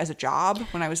had to do it as a job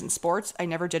when I was in sports. I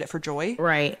never did it for joy.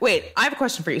 Right. Wait, I have a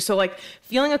question for you. So like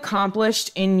feeling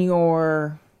accomplished in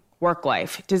your work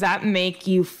life, does that make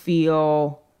you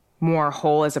feel more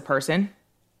whole as a person?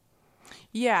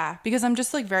 Yeah, because I'm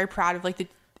just like very proud of like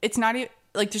it's not even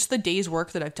like just the day's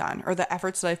work that I've done or the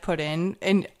efforts that I've put in.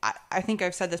 And I think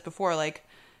I've said this before, like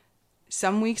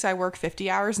some weeks I work 50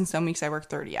 hours and some weeks I work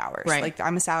 30 hours. Right. Like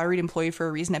I'm a salaried employee for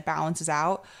a reason. It balances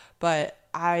out. But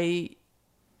I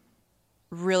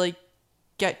really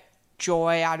get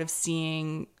joy out of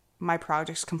seeing my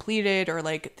projects completed, or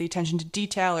like the attention to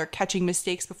detail, or catching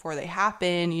mistakes before they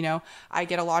happen. You know, I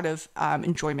get a lot of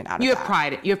enjoyment out of that. You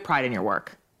have pride in your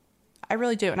work. I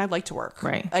really do. And I'd like to work.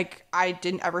 Right. Like I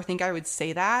didn't ever think I would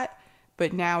say that.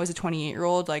 But now as a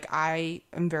 28-year-old, like I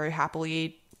am very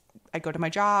happily, I go to my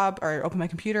job, or open my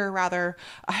computer rather.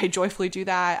 I joyfully do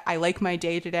that. I like my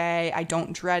day to day. I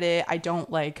don't dread it. I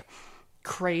don't like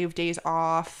crave days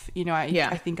off. You know,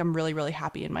 I think I'm really, really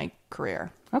happy in my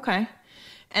career. Okay.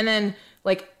 And then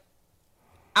like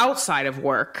outside of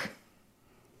work,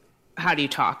 how do you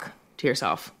talk to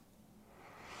yourself?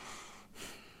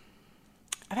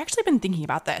 I've actually been thinking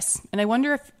about this, and I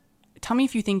wonder tell me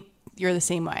if you think you're the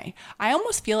same way. I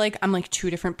almost feel like I'm like two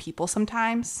different people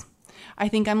sometimes. I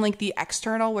think I'm like the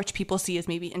external, which people see as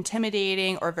maybe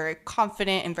intimidating or very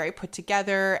confident and very put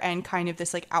together and kind of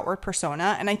this like outward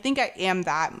persona. And I think I am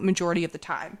that majority of the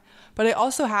time. But I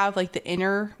also have like the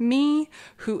inner me,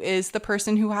 who is the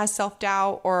person who has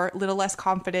self-doubt or a little less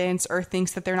confidence, or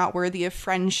thinks that they're not worthy of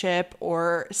friendship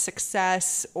or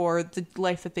success or the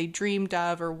life that they dreamed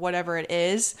of, or whatever it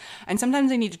is. And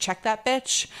sometimes I need to check that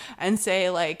bitch and say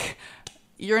like,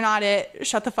 you're not it.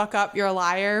 Shut the fuck up. You're a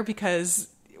liar, because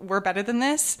we're better than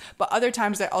this. But other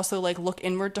times I also like look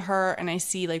inward to her and I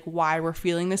see like why we're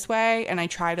feeling this way. And I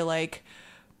try to like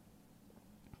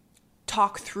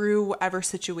talk through whatever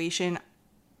situation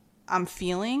I'm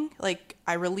feeling. Like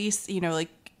I release, you know,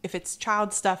 like if it's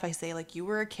child stuff, I say like, you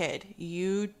were a kid.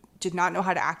 You did not know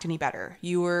how to act any better.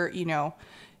 You were, you know,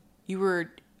 you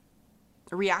were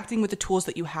reacting with the tools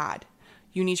that you had.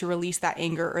 You need to release that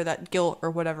anger or that guilt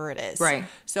or whatever it is. Right.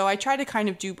 So I try to kind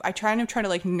of try to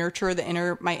like nurture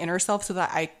my inner self so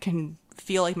that I can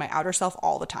feel like my outer self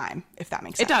all the time, if that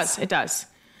makes sense. It does.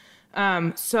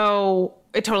 So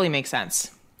it totally makes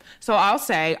sense. So I'll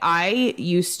say I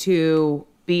used to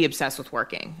be obsessed with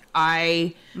working.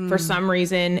 For some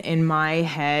reason in my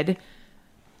head,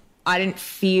 I didn't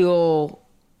feel,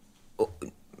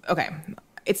 okay.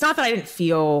 It's not that I didn't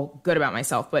feel good about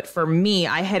myself, but for me,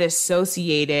 I had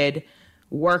associated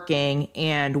working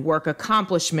and work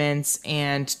accomplishments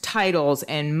and titles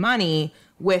and money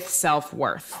with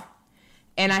self-worth.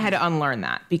 And I had to unlearn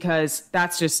that, because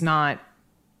that's just not,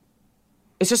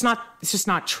 it's just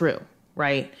not true.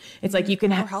 Right. It's like you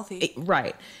can have healthy.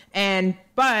 Right.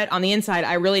 But on the inside,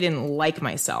 I really didn't like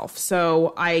myself.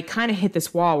 So I kind of hit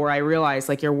this wall where I realized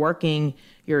like you're working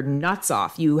your nuts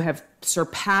off. You have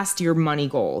surpassed your money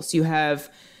goals. You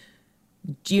have,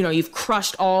 you know, you've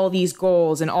crushed all these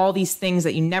goals and all these things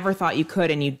that you never thought you could.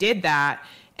 And you did that.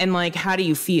 And like, how do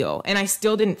you feel? And I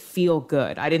still didn't feel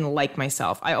good. I didn't like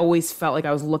myself. I always felt like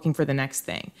I was looking for the next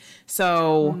thing.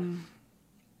 So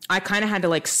I kind of had to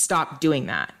like stop doing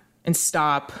that. And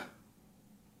stop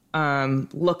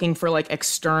looking for like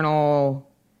external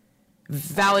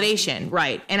validation,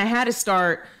 right? And I had to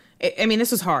start. I mean, this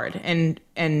was hard, and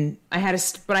I had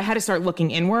to start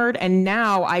looking inward. And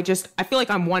now I feel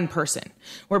like I'm one person.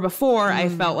 Where before I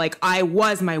felt like I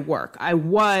was my work. I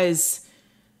was,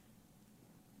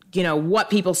 you know, what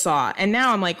people saw. And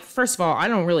now I'm like, first of all, I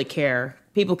don't really care.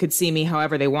 People could see me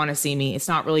however they want to see me. It's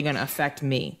not really going to affect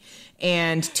me.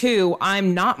 And two,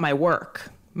 I'm not my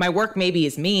work. My work maybe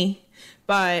is me,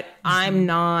 but I'm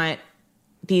not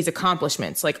these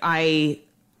accomplishments. Like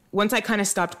once I kind of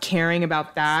stopped caring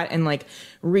about that and like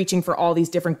reaching for all these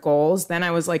different goals, then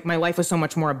I was like, my life was so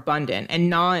much more abundant, and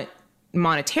not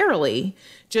monetarily,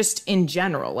 just in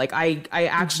general. Like I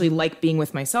actually like being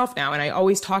with myself now. And I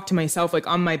always talk to myself like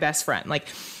I'm my best friend. Like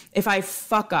if I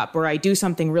fuck up or I do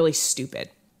something really stupid,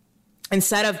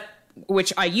 instead of,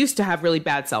 which I used to have really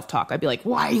bad self-talk. I'd be like,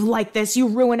 why are you like this? You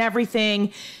ruin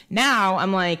everything. Now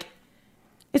I'm like,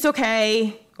 it's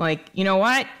okay. Like, you know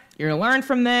what? You're going to learn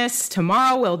from this.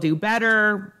 Tomorrow we'll do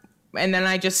better. And then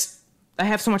I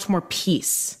have so much more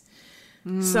peace.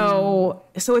 So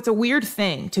it's a weird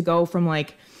thing to go from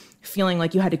like feeling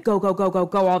like you had to go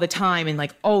all the time and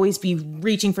like always be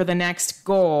reaching for the next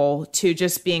goal to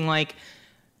just being like,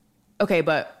 okay,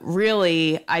 but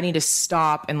really I need to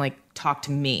stop and like talk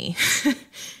to me.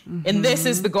 And this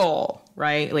is the goal,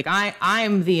 right? Like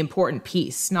I'm the important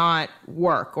piece, not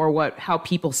work or how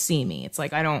people see me. It's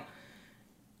like, I don't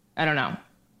know.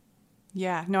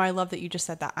 Yeah, no, I love that you just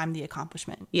said that I'm the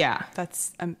accomplishment. Yeah.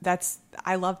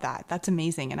 I love that. That's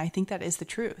amazing. And I think that is the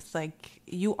truth. Like,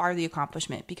 you are the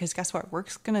accomplishment, because guess what?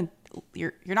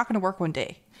 You're not going to work one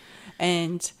day.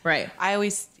 And right.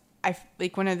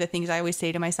 One of the things I always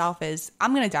say to myself is,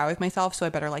 I'm going to die with myself, so I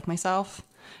better like myself.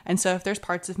 And so if there's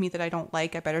parts of me that I don't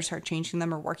like, I better start changing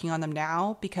them or working on them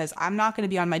now, because I'm not going to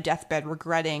be on my deathbed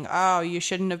regretting, oh, you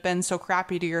shouldn't have been so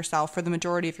crappy to yourself for the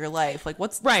majority of your life. Like,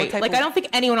 right. Like, I don't think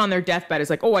anyone on their deathbed is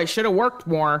like, oh, I should have worked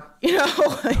more, you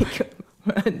know? Like,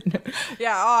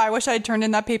 yeah. Oh, I wish I had turned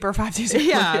in that paper 5 days earlier.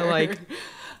 Yeah. Like,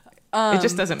 it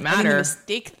just doesn't matter. The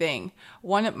mistake thing.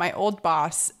 One of my old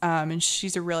boss, and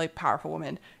she's a really powerful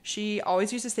woman, she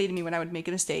always used to say to me when I would make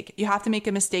a mistake, you have to make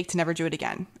a mistake to never do it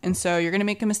again. And so you're going to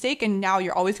make a mistake, and now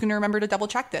you're always going to remember to double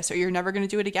check this, or you're never going to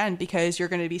do it again, because you're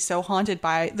going to be so haunted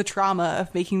by the trauma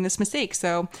of making this mistake.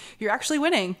 So you're actually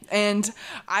winning. And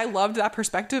I loved that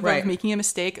perspective of making a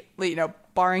mistake, you know,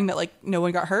 barring that like no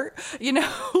one got hurt, you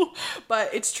know.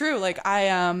 But it's true. Like,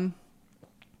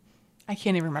 I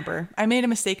can't even remember. I made a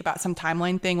mistake about some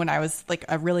timeline thing when I was like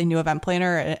a really new event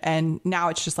planner, and now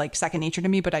it's just like second nature to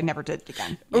me, but I never did it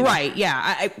again. Right.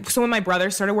 Yeah. So when my brother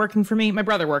started working for me, my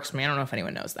brother works for me. I don't know if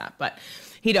anyone knows that, but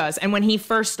he does. And when he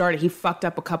first started, he fucked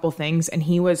up a couple things and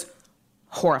he was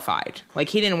horrified. Like,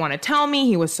 he didn't want to tell me.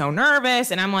 He was so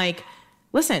nervous. And I'm like,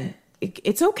 listen,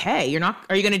 it's okay. Do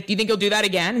you think you'll do that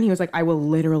again? And he was like, I will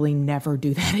literally never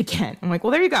do that again. I'm like, well,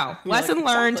 there you go. Lesson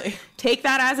learned. Exactly. Take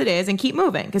that as it is and keep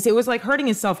moving. Because it was like hurting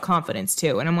his self-confidence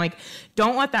too. And I'm like,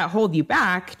 don't let that hold you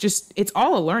back. Just, it's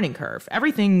all a learning curve.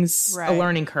 Everything's a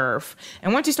learning curve.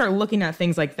 And once you start looking at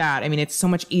things like that, I mean, it's so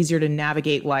much easier to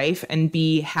navigate life and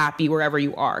be happy wherever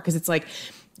you are. Because it's like,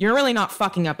 you're really not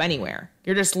fucking up anywhere.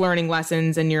 You're just learning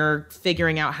lessons and you're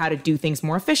figuring out how to do things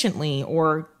more efficiently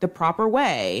or the proper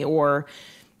way or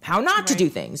how not to do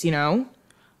things, you know?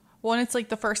 Well, and it's like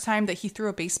the first time that he threw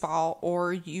a baseball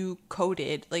or you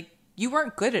coded, like, you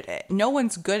weren't good at it. No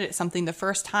one's good at something the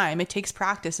first time. It takes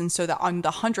practice. And so that on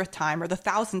the 100th time or the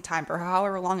 1,000th time or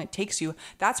however long it takes you,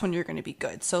 that's when you're going to be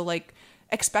good. So, like,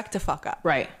 expect to fuck up.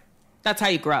 Right. That's how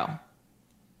you grow.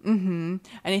 Mm-hmm.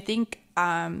 And I think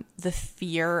the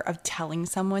fear of telling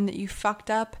someone that you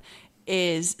fucked up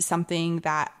is something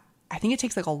that I think it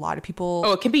takes like a lot of people.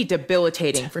 Oh, it can be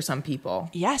debilitating for some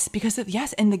people. Yes, because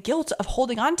and the guilt of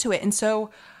holding on to it. And so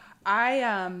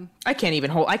I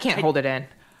can't hold it in.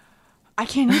 I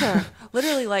can't either.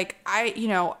 Literally, like,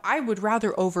 I would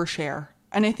rather overshare.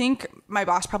 And I think my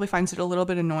boss probably finds it a little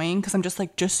bit annoying because I'm just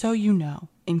like, just so you know,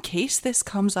 in case this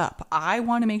comes up, I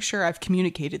want to make sure I've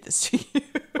communicated this to you.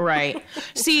 Right.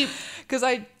 See, because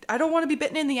I don't want to be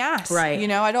bitten in the ass. Right. You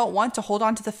know, I don't want to hold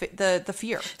on to the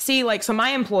fear. See, like, so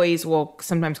my employees will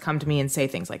sometimes come to me and say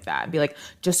things like that and be like,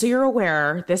 just so you're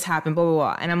aware, this happened, blah, blah,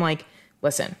 blah. And I'm like,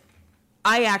 listen,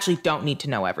 I actually don't need to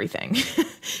know everything.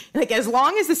 Like, as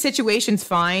long as the situation's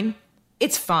fine,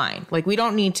 it's fine. Like, we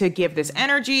don't need to give this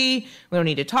energy. We don't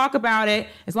need to talk about it.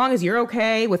 As long as you're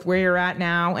okay with where you're at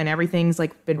now and everything's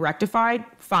like been rectified,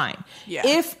 fine. Yeah.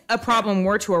 If a problem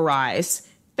were to arise,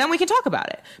 then we can talk about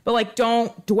it. But like,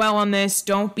 don't dwell on this.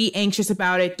 Don't be anxious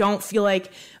about it. Don't feel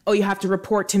like, oh, you have to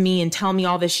report to me and tell me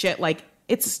all this shit. Like,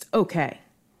 it's okay.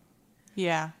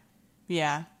 Yeah.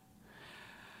 Yeah.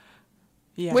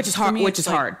 Yeah. Which is hard.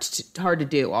 Hard to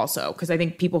do also, because I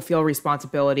think people feel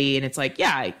responsibility, and it's like,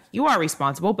 yeah, you are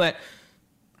responsible, but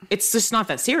it's just not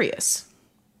that serious.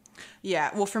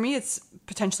 Yeah. Well, for me, it's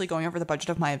potentially going over the budget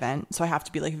of my event, so I have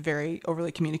to be like very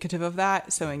overly communicative of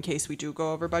that. So in case we do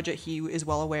go over budget, he is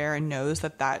well aware and knows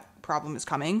that problem is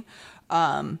coming.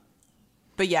 But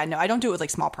yeah, no, I don't do it with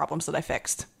like small problems that I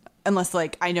fixed, unless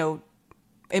like I know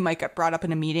it might get brought up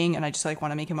in a meeting and I just like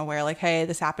want to make him aware, like, hey,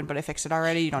 this happened, but I fixed it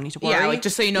already. You don't need to worry. Yeah, like,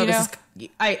 just so you know,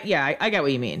 I get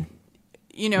what you mean.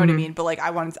 You know what I mean? But like,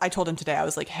 I told him today, I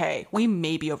was like, hey, we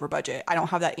may be over budget. I don't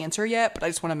have that answer yet, but I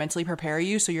just want to mentally prepare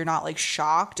you so you're not like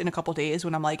shocked in a couple days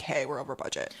when I'm like, hey, we're over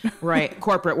budget. Right.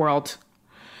 Corporate world.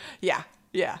 Yeah.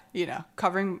 Yeah. You know,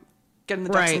 getting the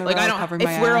ducks in the row, like, covering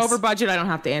my if we're ass. over budget, I don't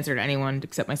have to answer to anyone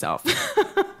except myself.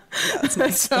 Yeah, that's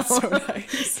nice. That's so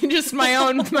nice. Just my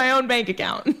own bank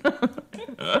account.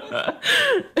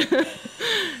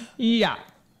 Yeah.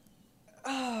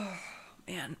 Oh,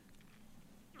 man.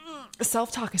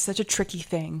 Self-talk is such a tricky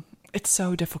thing. It's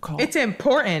so difficult. It's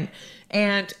important.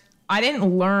 And I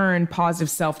didn't learn positive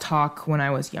self-talk when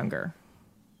I was younger.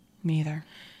 Me either.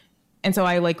 And so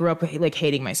I like grew up like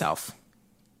hating myself.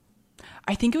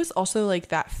 I think it was also like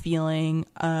that feeling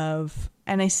of,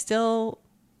 and I don't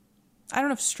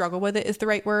know if struggle with it is the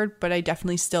right word, but I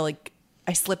definitely still like,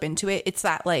 I slip into it. It's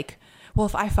that like, well,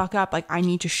 if I fuck up, like I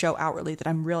need to show outwardly that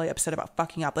I'm really upset about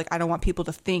fucking up. Like I don't want people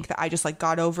to think that I just like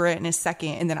got over it in a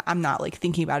second and then I'm not like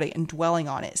thinking about it and dwelling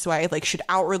on it. So I like should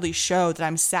outwardly show that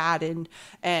I'm sad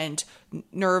and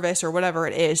nervous or whatever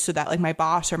it is, so that like my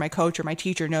boss or my coach or my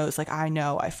teacher knows like I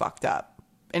know I fucked up.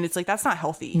 And it's like that's not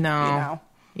healthy. No. You know?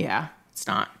 Yeah, it's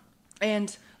not.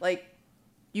 And like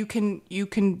you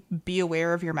can be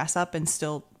aware of your mess up and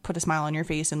still put a smile on your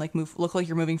face and like look like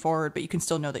you're moving forward, but you can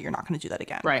still know that you're not going to do that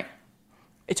again. Right.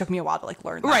 It took me a while to like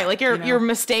learn that. Right, like your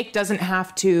mistake doesn't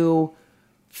have to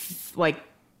like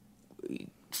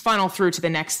funnel through to the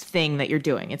next thing that you're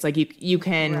doing. It's like you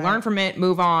can learn from it,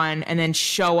 move on, and then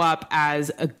show up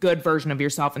as a good version of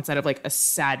yourself instead of like a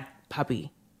sad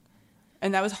puppy.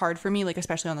 And that was hard for me, like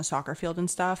especially on the soccer field and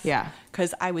stuff. Yeah.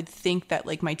 Because I would think that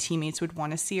like my teammates would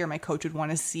want to see, or my coach would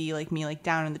want to see like me like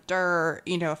down in the dirt,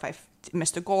 you know, if I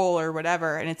missed a goal or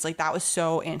whatever. And it's like that was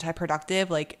so anti-productive.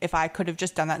 Like if I could have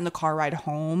just done that in the car ride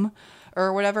home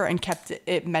or whatever and kept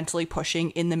it mentally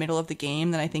pushing in the middle of the game,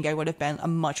 then I think I would have been a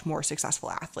much more successful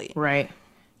athlete. Right.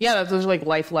 Yeah, those are like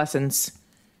life lessons.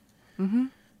 Mm-hmm.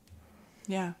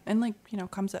 Yeah. And like, you know,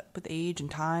 comes up with age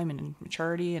and time and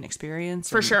maturity and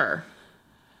experience. For sure.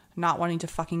 Not wanting to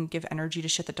fucking give energy to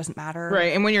shit that doesn't matter.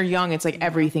 Right. And when you're young, it's like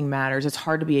everything matters. It's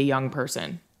hard to be a young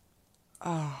person.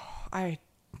 Oh, I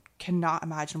cannot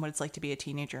imagine what it's like to be a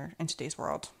teenager in today's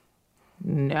world.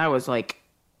 I was like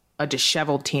a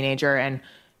disheveled teenager, and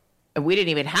we didn't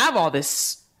even have all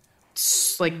this.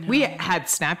 Like we had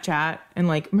Snapchat, and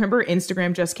like remember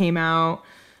Instagram just came out,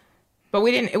 but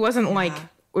it wasn't like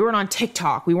we weren't on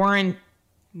TikTok. We weren't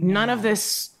none of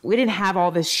this. We didn't have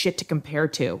all this shit to compare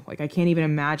to. Like I can't even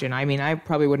imagine. I mean, I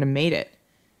probably wouldn't have made it.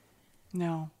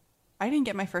 No, I didn't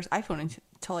get my first iPhone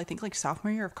until I think like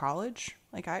sophomore year of college.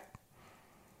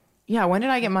 Yeah, when did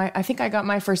I get I think I got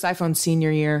my first iPhone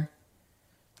senior year.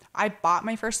 I bought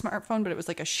my first smartphone, but it was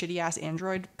like a shitty ass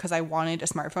Android because I wanted a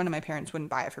smartphone and my parents wouldn't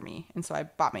buy it for me. And so I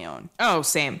bought my own. Oh,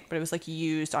 same. But it was like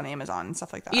used on Amazon and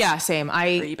stuff like that. Yeah, same.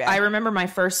 I remember my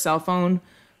first cell phone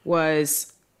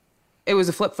was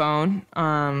a flip phone.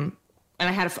 And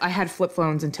I had flip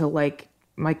phones until like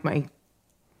my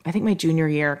I think my junior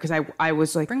year, because I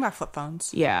was like, bring back flip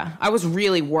phones. Yeah, I was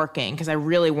really working because I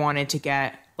really wanted to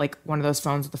get like one of those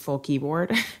phones with a full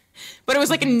keyboard. But it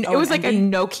was like a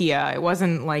Nokia. It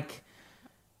wasn't like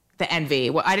the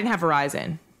Envy. Well, I didn't have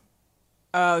Verizon.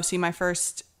 Oh, see, my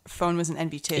first phone was an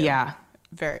NV2. Yeah,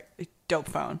 very dope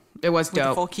phone. It was dope. With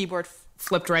a full keyboard,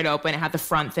 flipped right open. It had the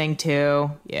front thing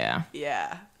too. Yeah.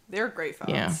 Yeah, they were great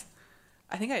phones. Yeah.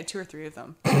 I think I had 2 or 3 of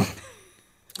them.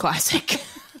 Classic.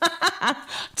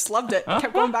 Just loved it.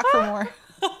 Kept going back for more.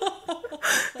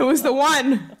 It was the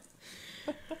one.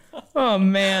 Oh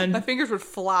man, my fingers would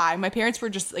fly. My parents were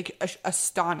just like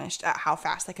astonished at how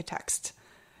fast I could text.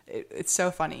 It's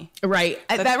so funny. Right.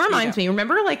 That reminds me.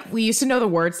 Remember, like we used to know the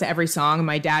words to every song, and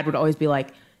my dad would always be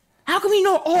like, "How come you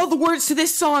know all the words to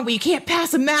this song, but you can't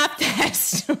pass a math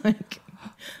test?" Like,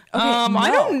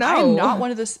 I don't know. I am not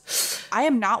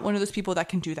one of those people that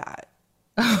can do that.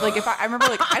 Like if I remember,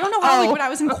 like I don't know how like when I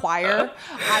was in choir,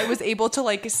 I was able to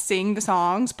like sing the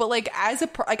songs, but like as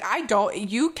I don't.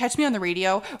 You catch me on the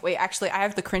radio. Wait, actually, I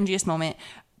have the cringiest moment.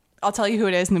 I'll tell you who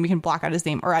it is, and then we can block out his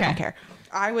name, or I don't care.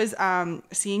 I was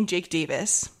seeing Jake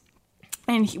Davis,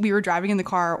 and we were driving in the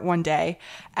car one day,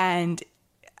 and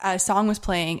a song was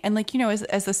playing, and like, you know,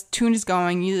 as this tune is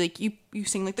going, you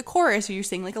sing like the chorus, or you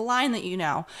sing like a line that you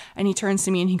know, and he turns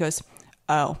to me and he goes,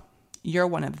 "Oh, you're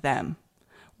one of them.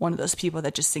 One of those people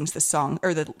that just sings the song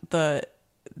or the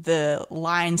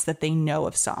lines that they know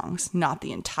of songs, not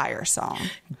the entire song."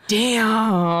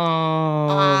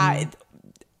 Damn.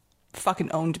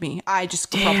 Fucking owned me. I just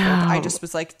crumpled. I just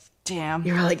was like, damn.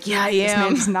 You were like, yeah, I This am.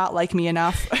 man does not like me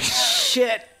enough.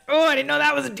 Shit. Oh, I didn't know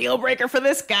that was a deal breaker for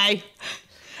this guy.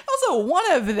 Also,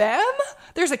 one of them?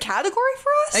 There's a category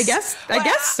for us? I guess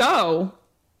so.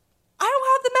 I don't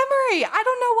have the memory. I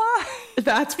don't know why.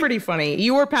 That's pretty funny.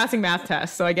 You were passing math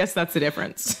tests, so I guess that's the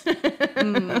difference.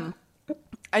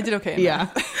 I did okay in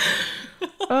math.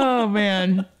 Oh,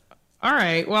 man. All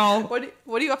right. Well, what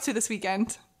are you up to this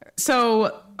weekend?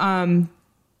 So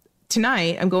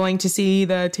tonight I'm going to see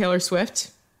the Taylor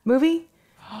Swift movie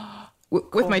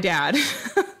with my dad.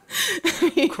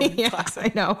 Yeah,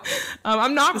 I know.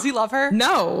 I'm not. Does he love her?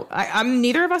 No, I'm.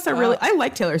 Neither of us are really. I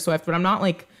like Taylor Swift, but I'm not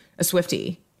like a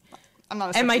Swiftie. I'm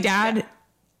not a And my Swiftie. dad Yeah.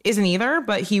 isn't either,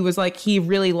 but he was like, he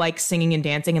really likes singing and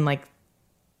dancing and like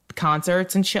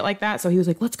concerts and shit like that. So he was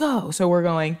like, let's go. So we're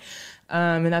going.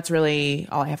 And that's really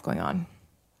all I have going on.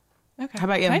 Okay. How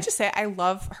about you? Can I just say, I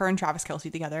love her and Travis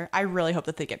Kelce together. I really hope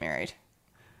that they get married.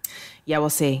 Yeah, we'll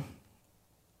see.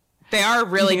 They are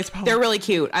really, it's probably- they're really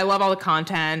cute. I love all the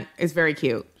content. It's very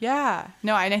cute. Yeah.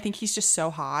 No, and I think he's just so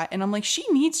hot. And I'm like, she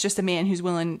needs just a man who's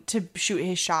willing to shoot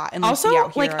his shot. And like, Also, be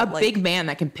out here, like a big man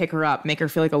that can pick her up, make her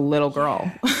feel like a little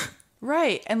girl.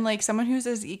 Right. And like someone who's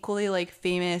as equally like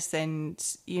famous and,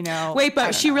 you know. Wait,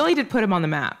 but she really did put him on the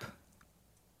map.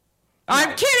 I'm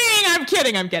Right.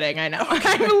 kidding. I know.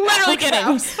 I'm literally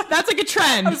kidding. That's like a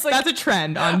trend. like- That's a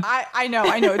trend on. I know.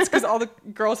 It's because all the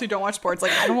girls who don't watch sports,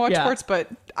 like I don't watch Yeah. sports, but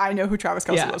I know who Travis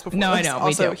Kelce Yeah. was before. No, I this. know. Me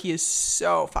Also, too. he is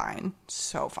so fine.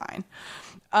 So fine.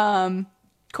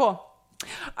 Cool.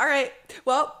 All right.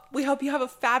 Well, we hope you have a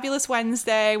fabulous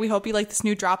Wednesday. We hope you like this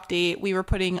new drop date. We were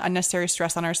putting unnecessary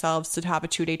stress on ourselves to have a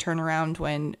 2-day turnaround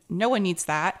when no one needs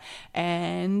that.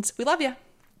 And we love you.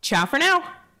 Ciao for now.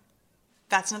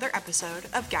 That's another episode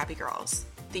of Gabby Girls.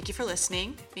 Thank you for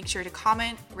listening. Make sure to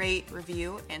comment, rate,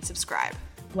 review, and subscribe.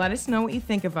 Let us know what you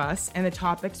think of us and the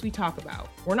topics we talk about.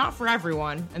 We're not for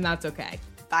everyone, and that's okay.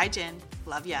 Bye, Jen.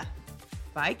 Love ya.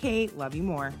 Bye, Kate. Love you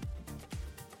more.